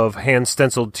batch of hand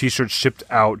stenciled t-shirts shipped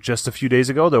out just a few days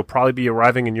ago. They'll probably be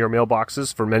arriving in your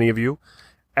mailboxes for many of you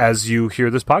as you hear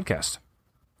this podcast.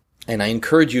 And I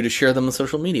encourage you to share them on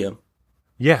social media.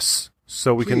 Yes,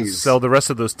 so we can sell the rest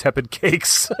of those tepid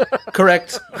cakes.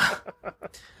 Correct.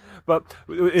 But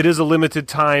it is a limited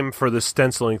time for the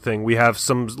stenciling thing. We have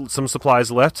some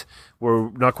supplies left.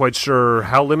 We're not quite sure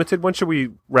how limited. When should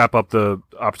we wrap up the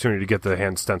opportunity to get the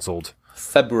hand stenciled?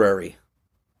 February.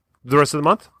 The rest of the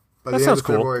month? By that the sounds end of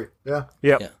cool. February. Yeah.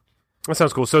 Yep. Yeah. That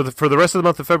sounds cool. So for the rest of the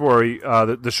month of February,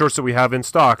 the shirts that we have in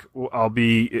stock,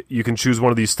 you can choose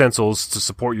one of these stencils to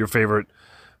support your favorite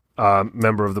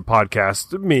member of the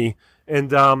podcast, me.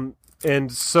 And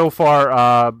And so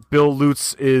far, Bill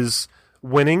Lutz is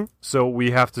winning, so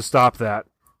we have to stop that.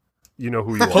 You know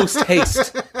who you are. Post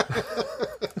haste.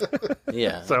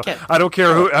 Yeah. So I don't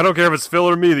care if it's Phil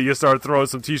or me that you start throwing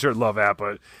some T-shirt love at,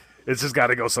 but it's just got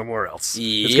to go somewhere else.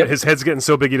 Yep. His head's getting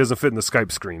so big he doesn't fit in the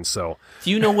Skype screen. So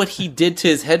do you know what he did to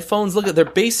his headphones? Look,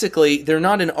 they're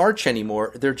not an arch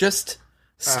anymore. They're just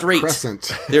straight.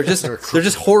 Crescent. They're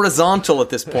just horizontal at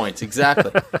this point.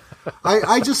 Exactly.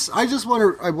 I just want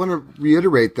to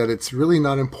reiterate that it's really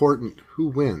not important who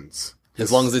wins. As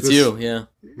long as it's you, yeah.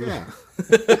 Yeah.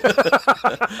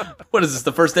 What is this,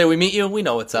 the first day we meet you? We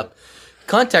know what's up.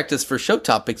 Contact us for show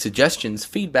topic suggestions,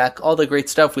 feedback, all the great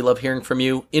stuff. We love hearing from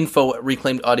you.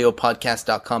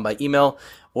 info@reclaimedaudiopodcast.com by email,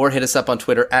 or hit us up on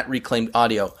Twitter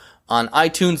 @reclaimedaudio. On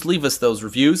iTunes, leave us those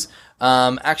reviews.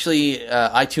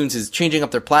 iTunes is changing up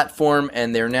their platform,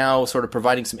 and they're now sort of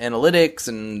providing some analytics,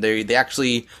 and they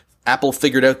actually... Apple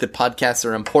figured out that podcasts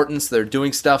are important, so they're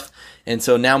doing stuff. And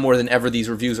so now more than ever, these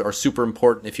reviews are super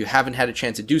important. If you haven't had a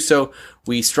chance to do so,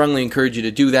 we strongly encourage you to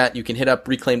do that. You can hit up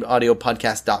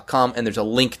reclaimedaudiopodcast.com, and there's a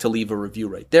link to leave a review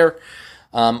right there.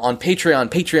 On Patreon,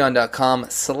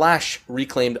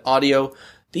 patreon.com/reclaimedaudio.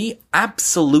 The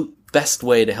absolute best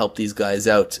way to help these guys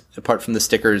out, apart from the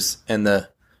stickers and the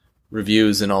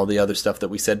reviews and all the other stuff that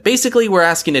we said. Basically, we're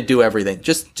asking to do everything.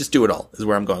 Just do it all, is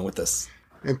where I'm going with this.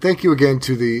 And thank you again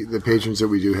to the patrons that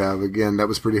we do have. Again, that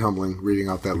was pretty humbling reading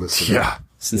out that list today. yeah,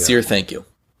 Sincere thank you.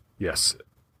 yes.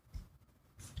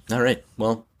 All right.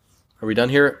 Well, are we done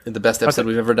here? The best episode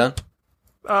we've ever done?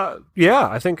 Yeah,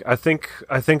 I think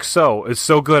so. It's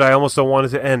so good. I almost don't want it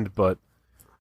to end, but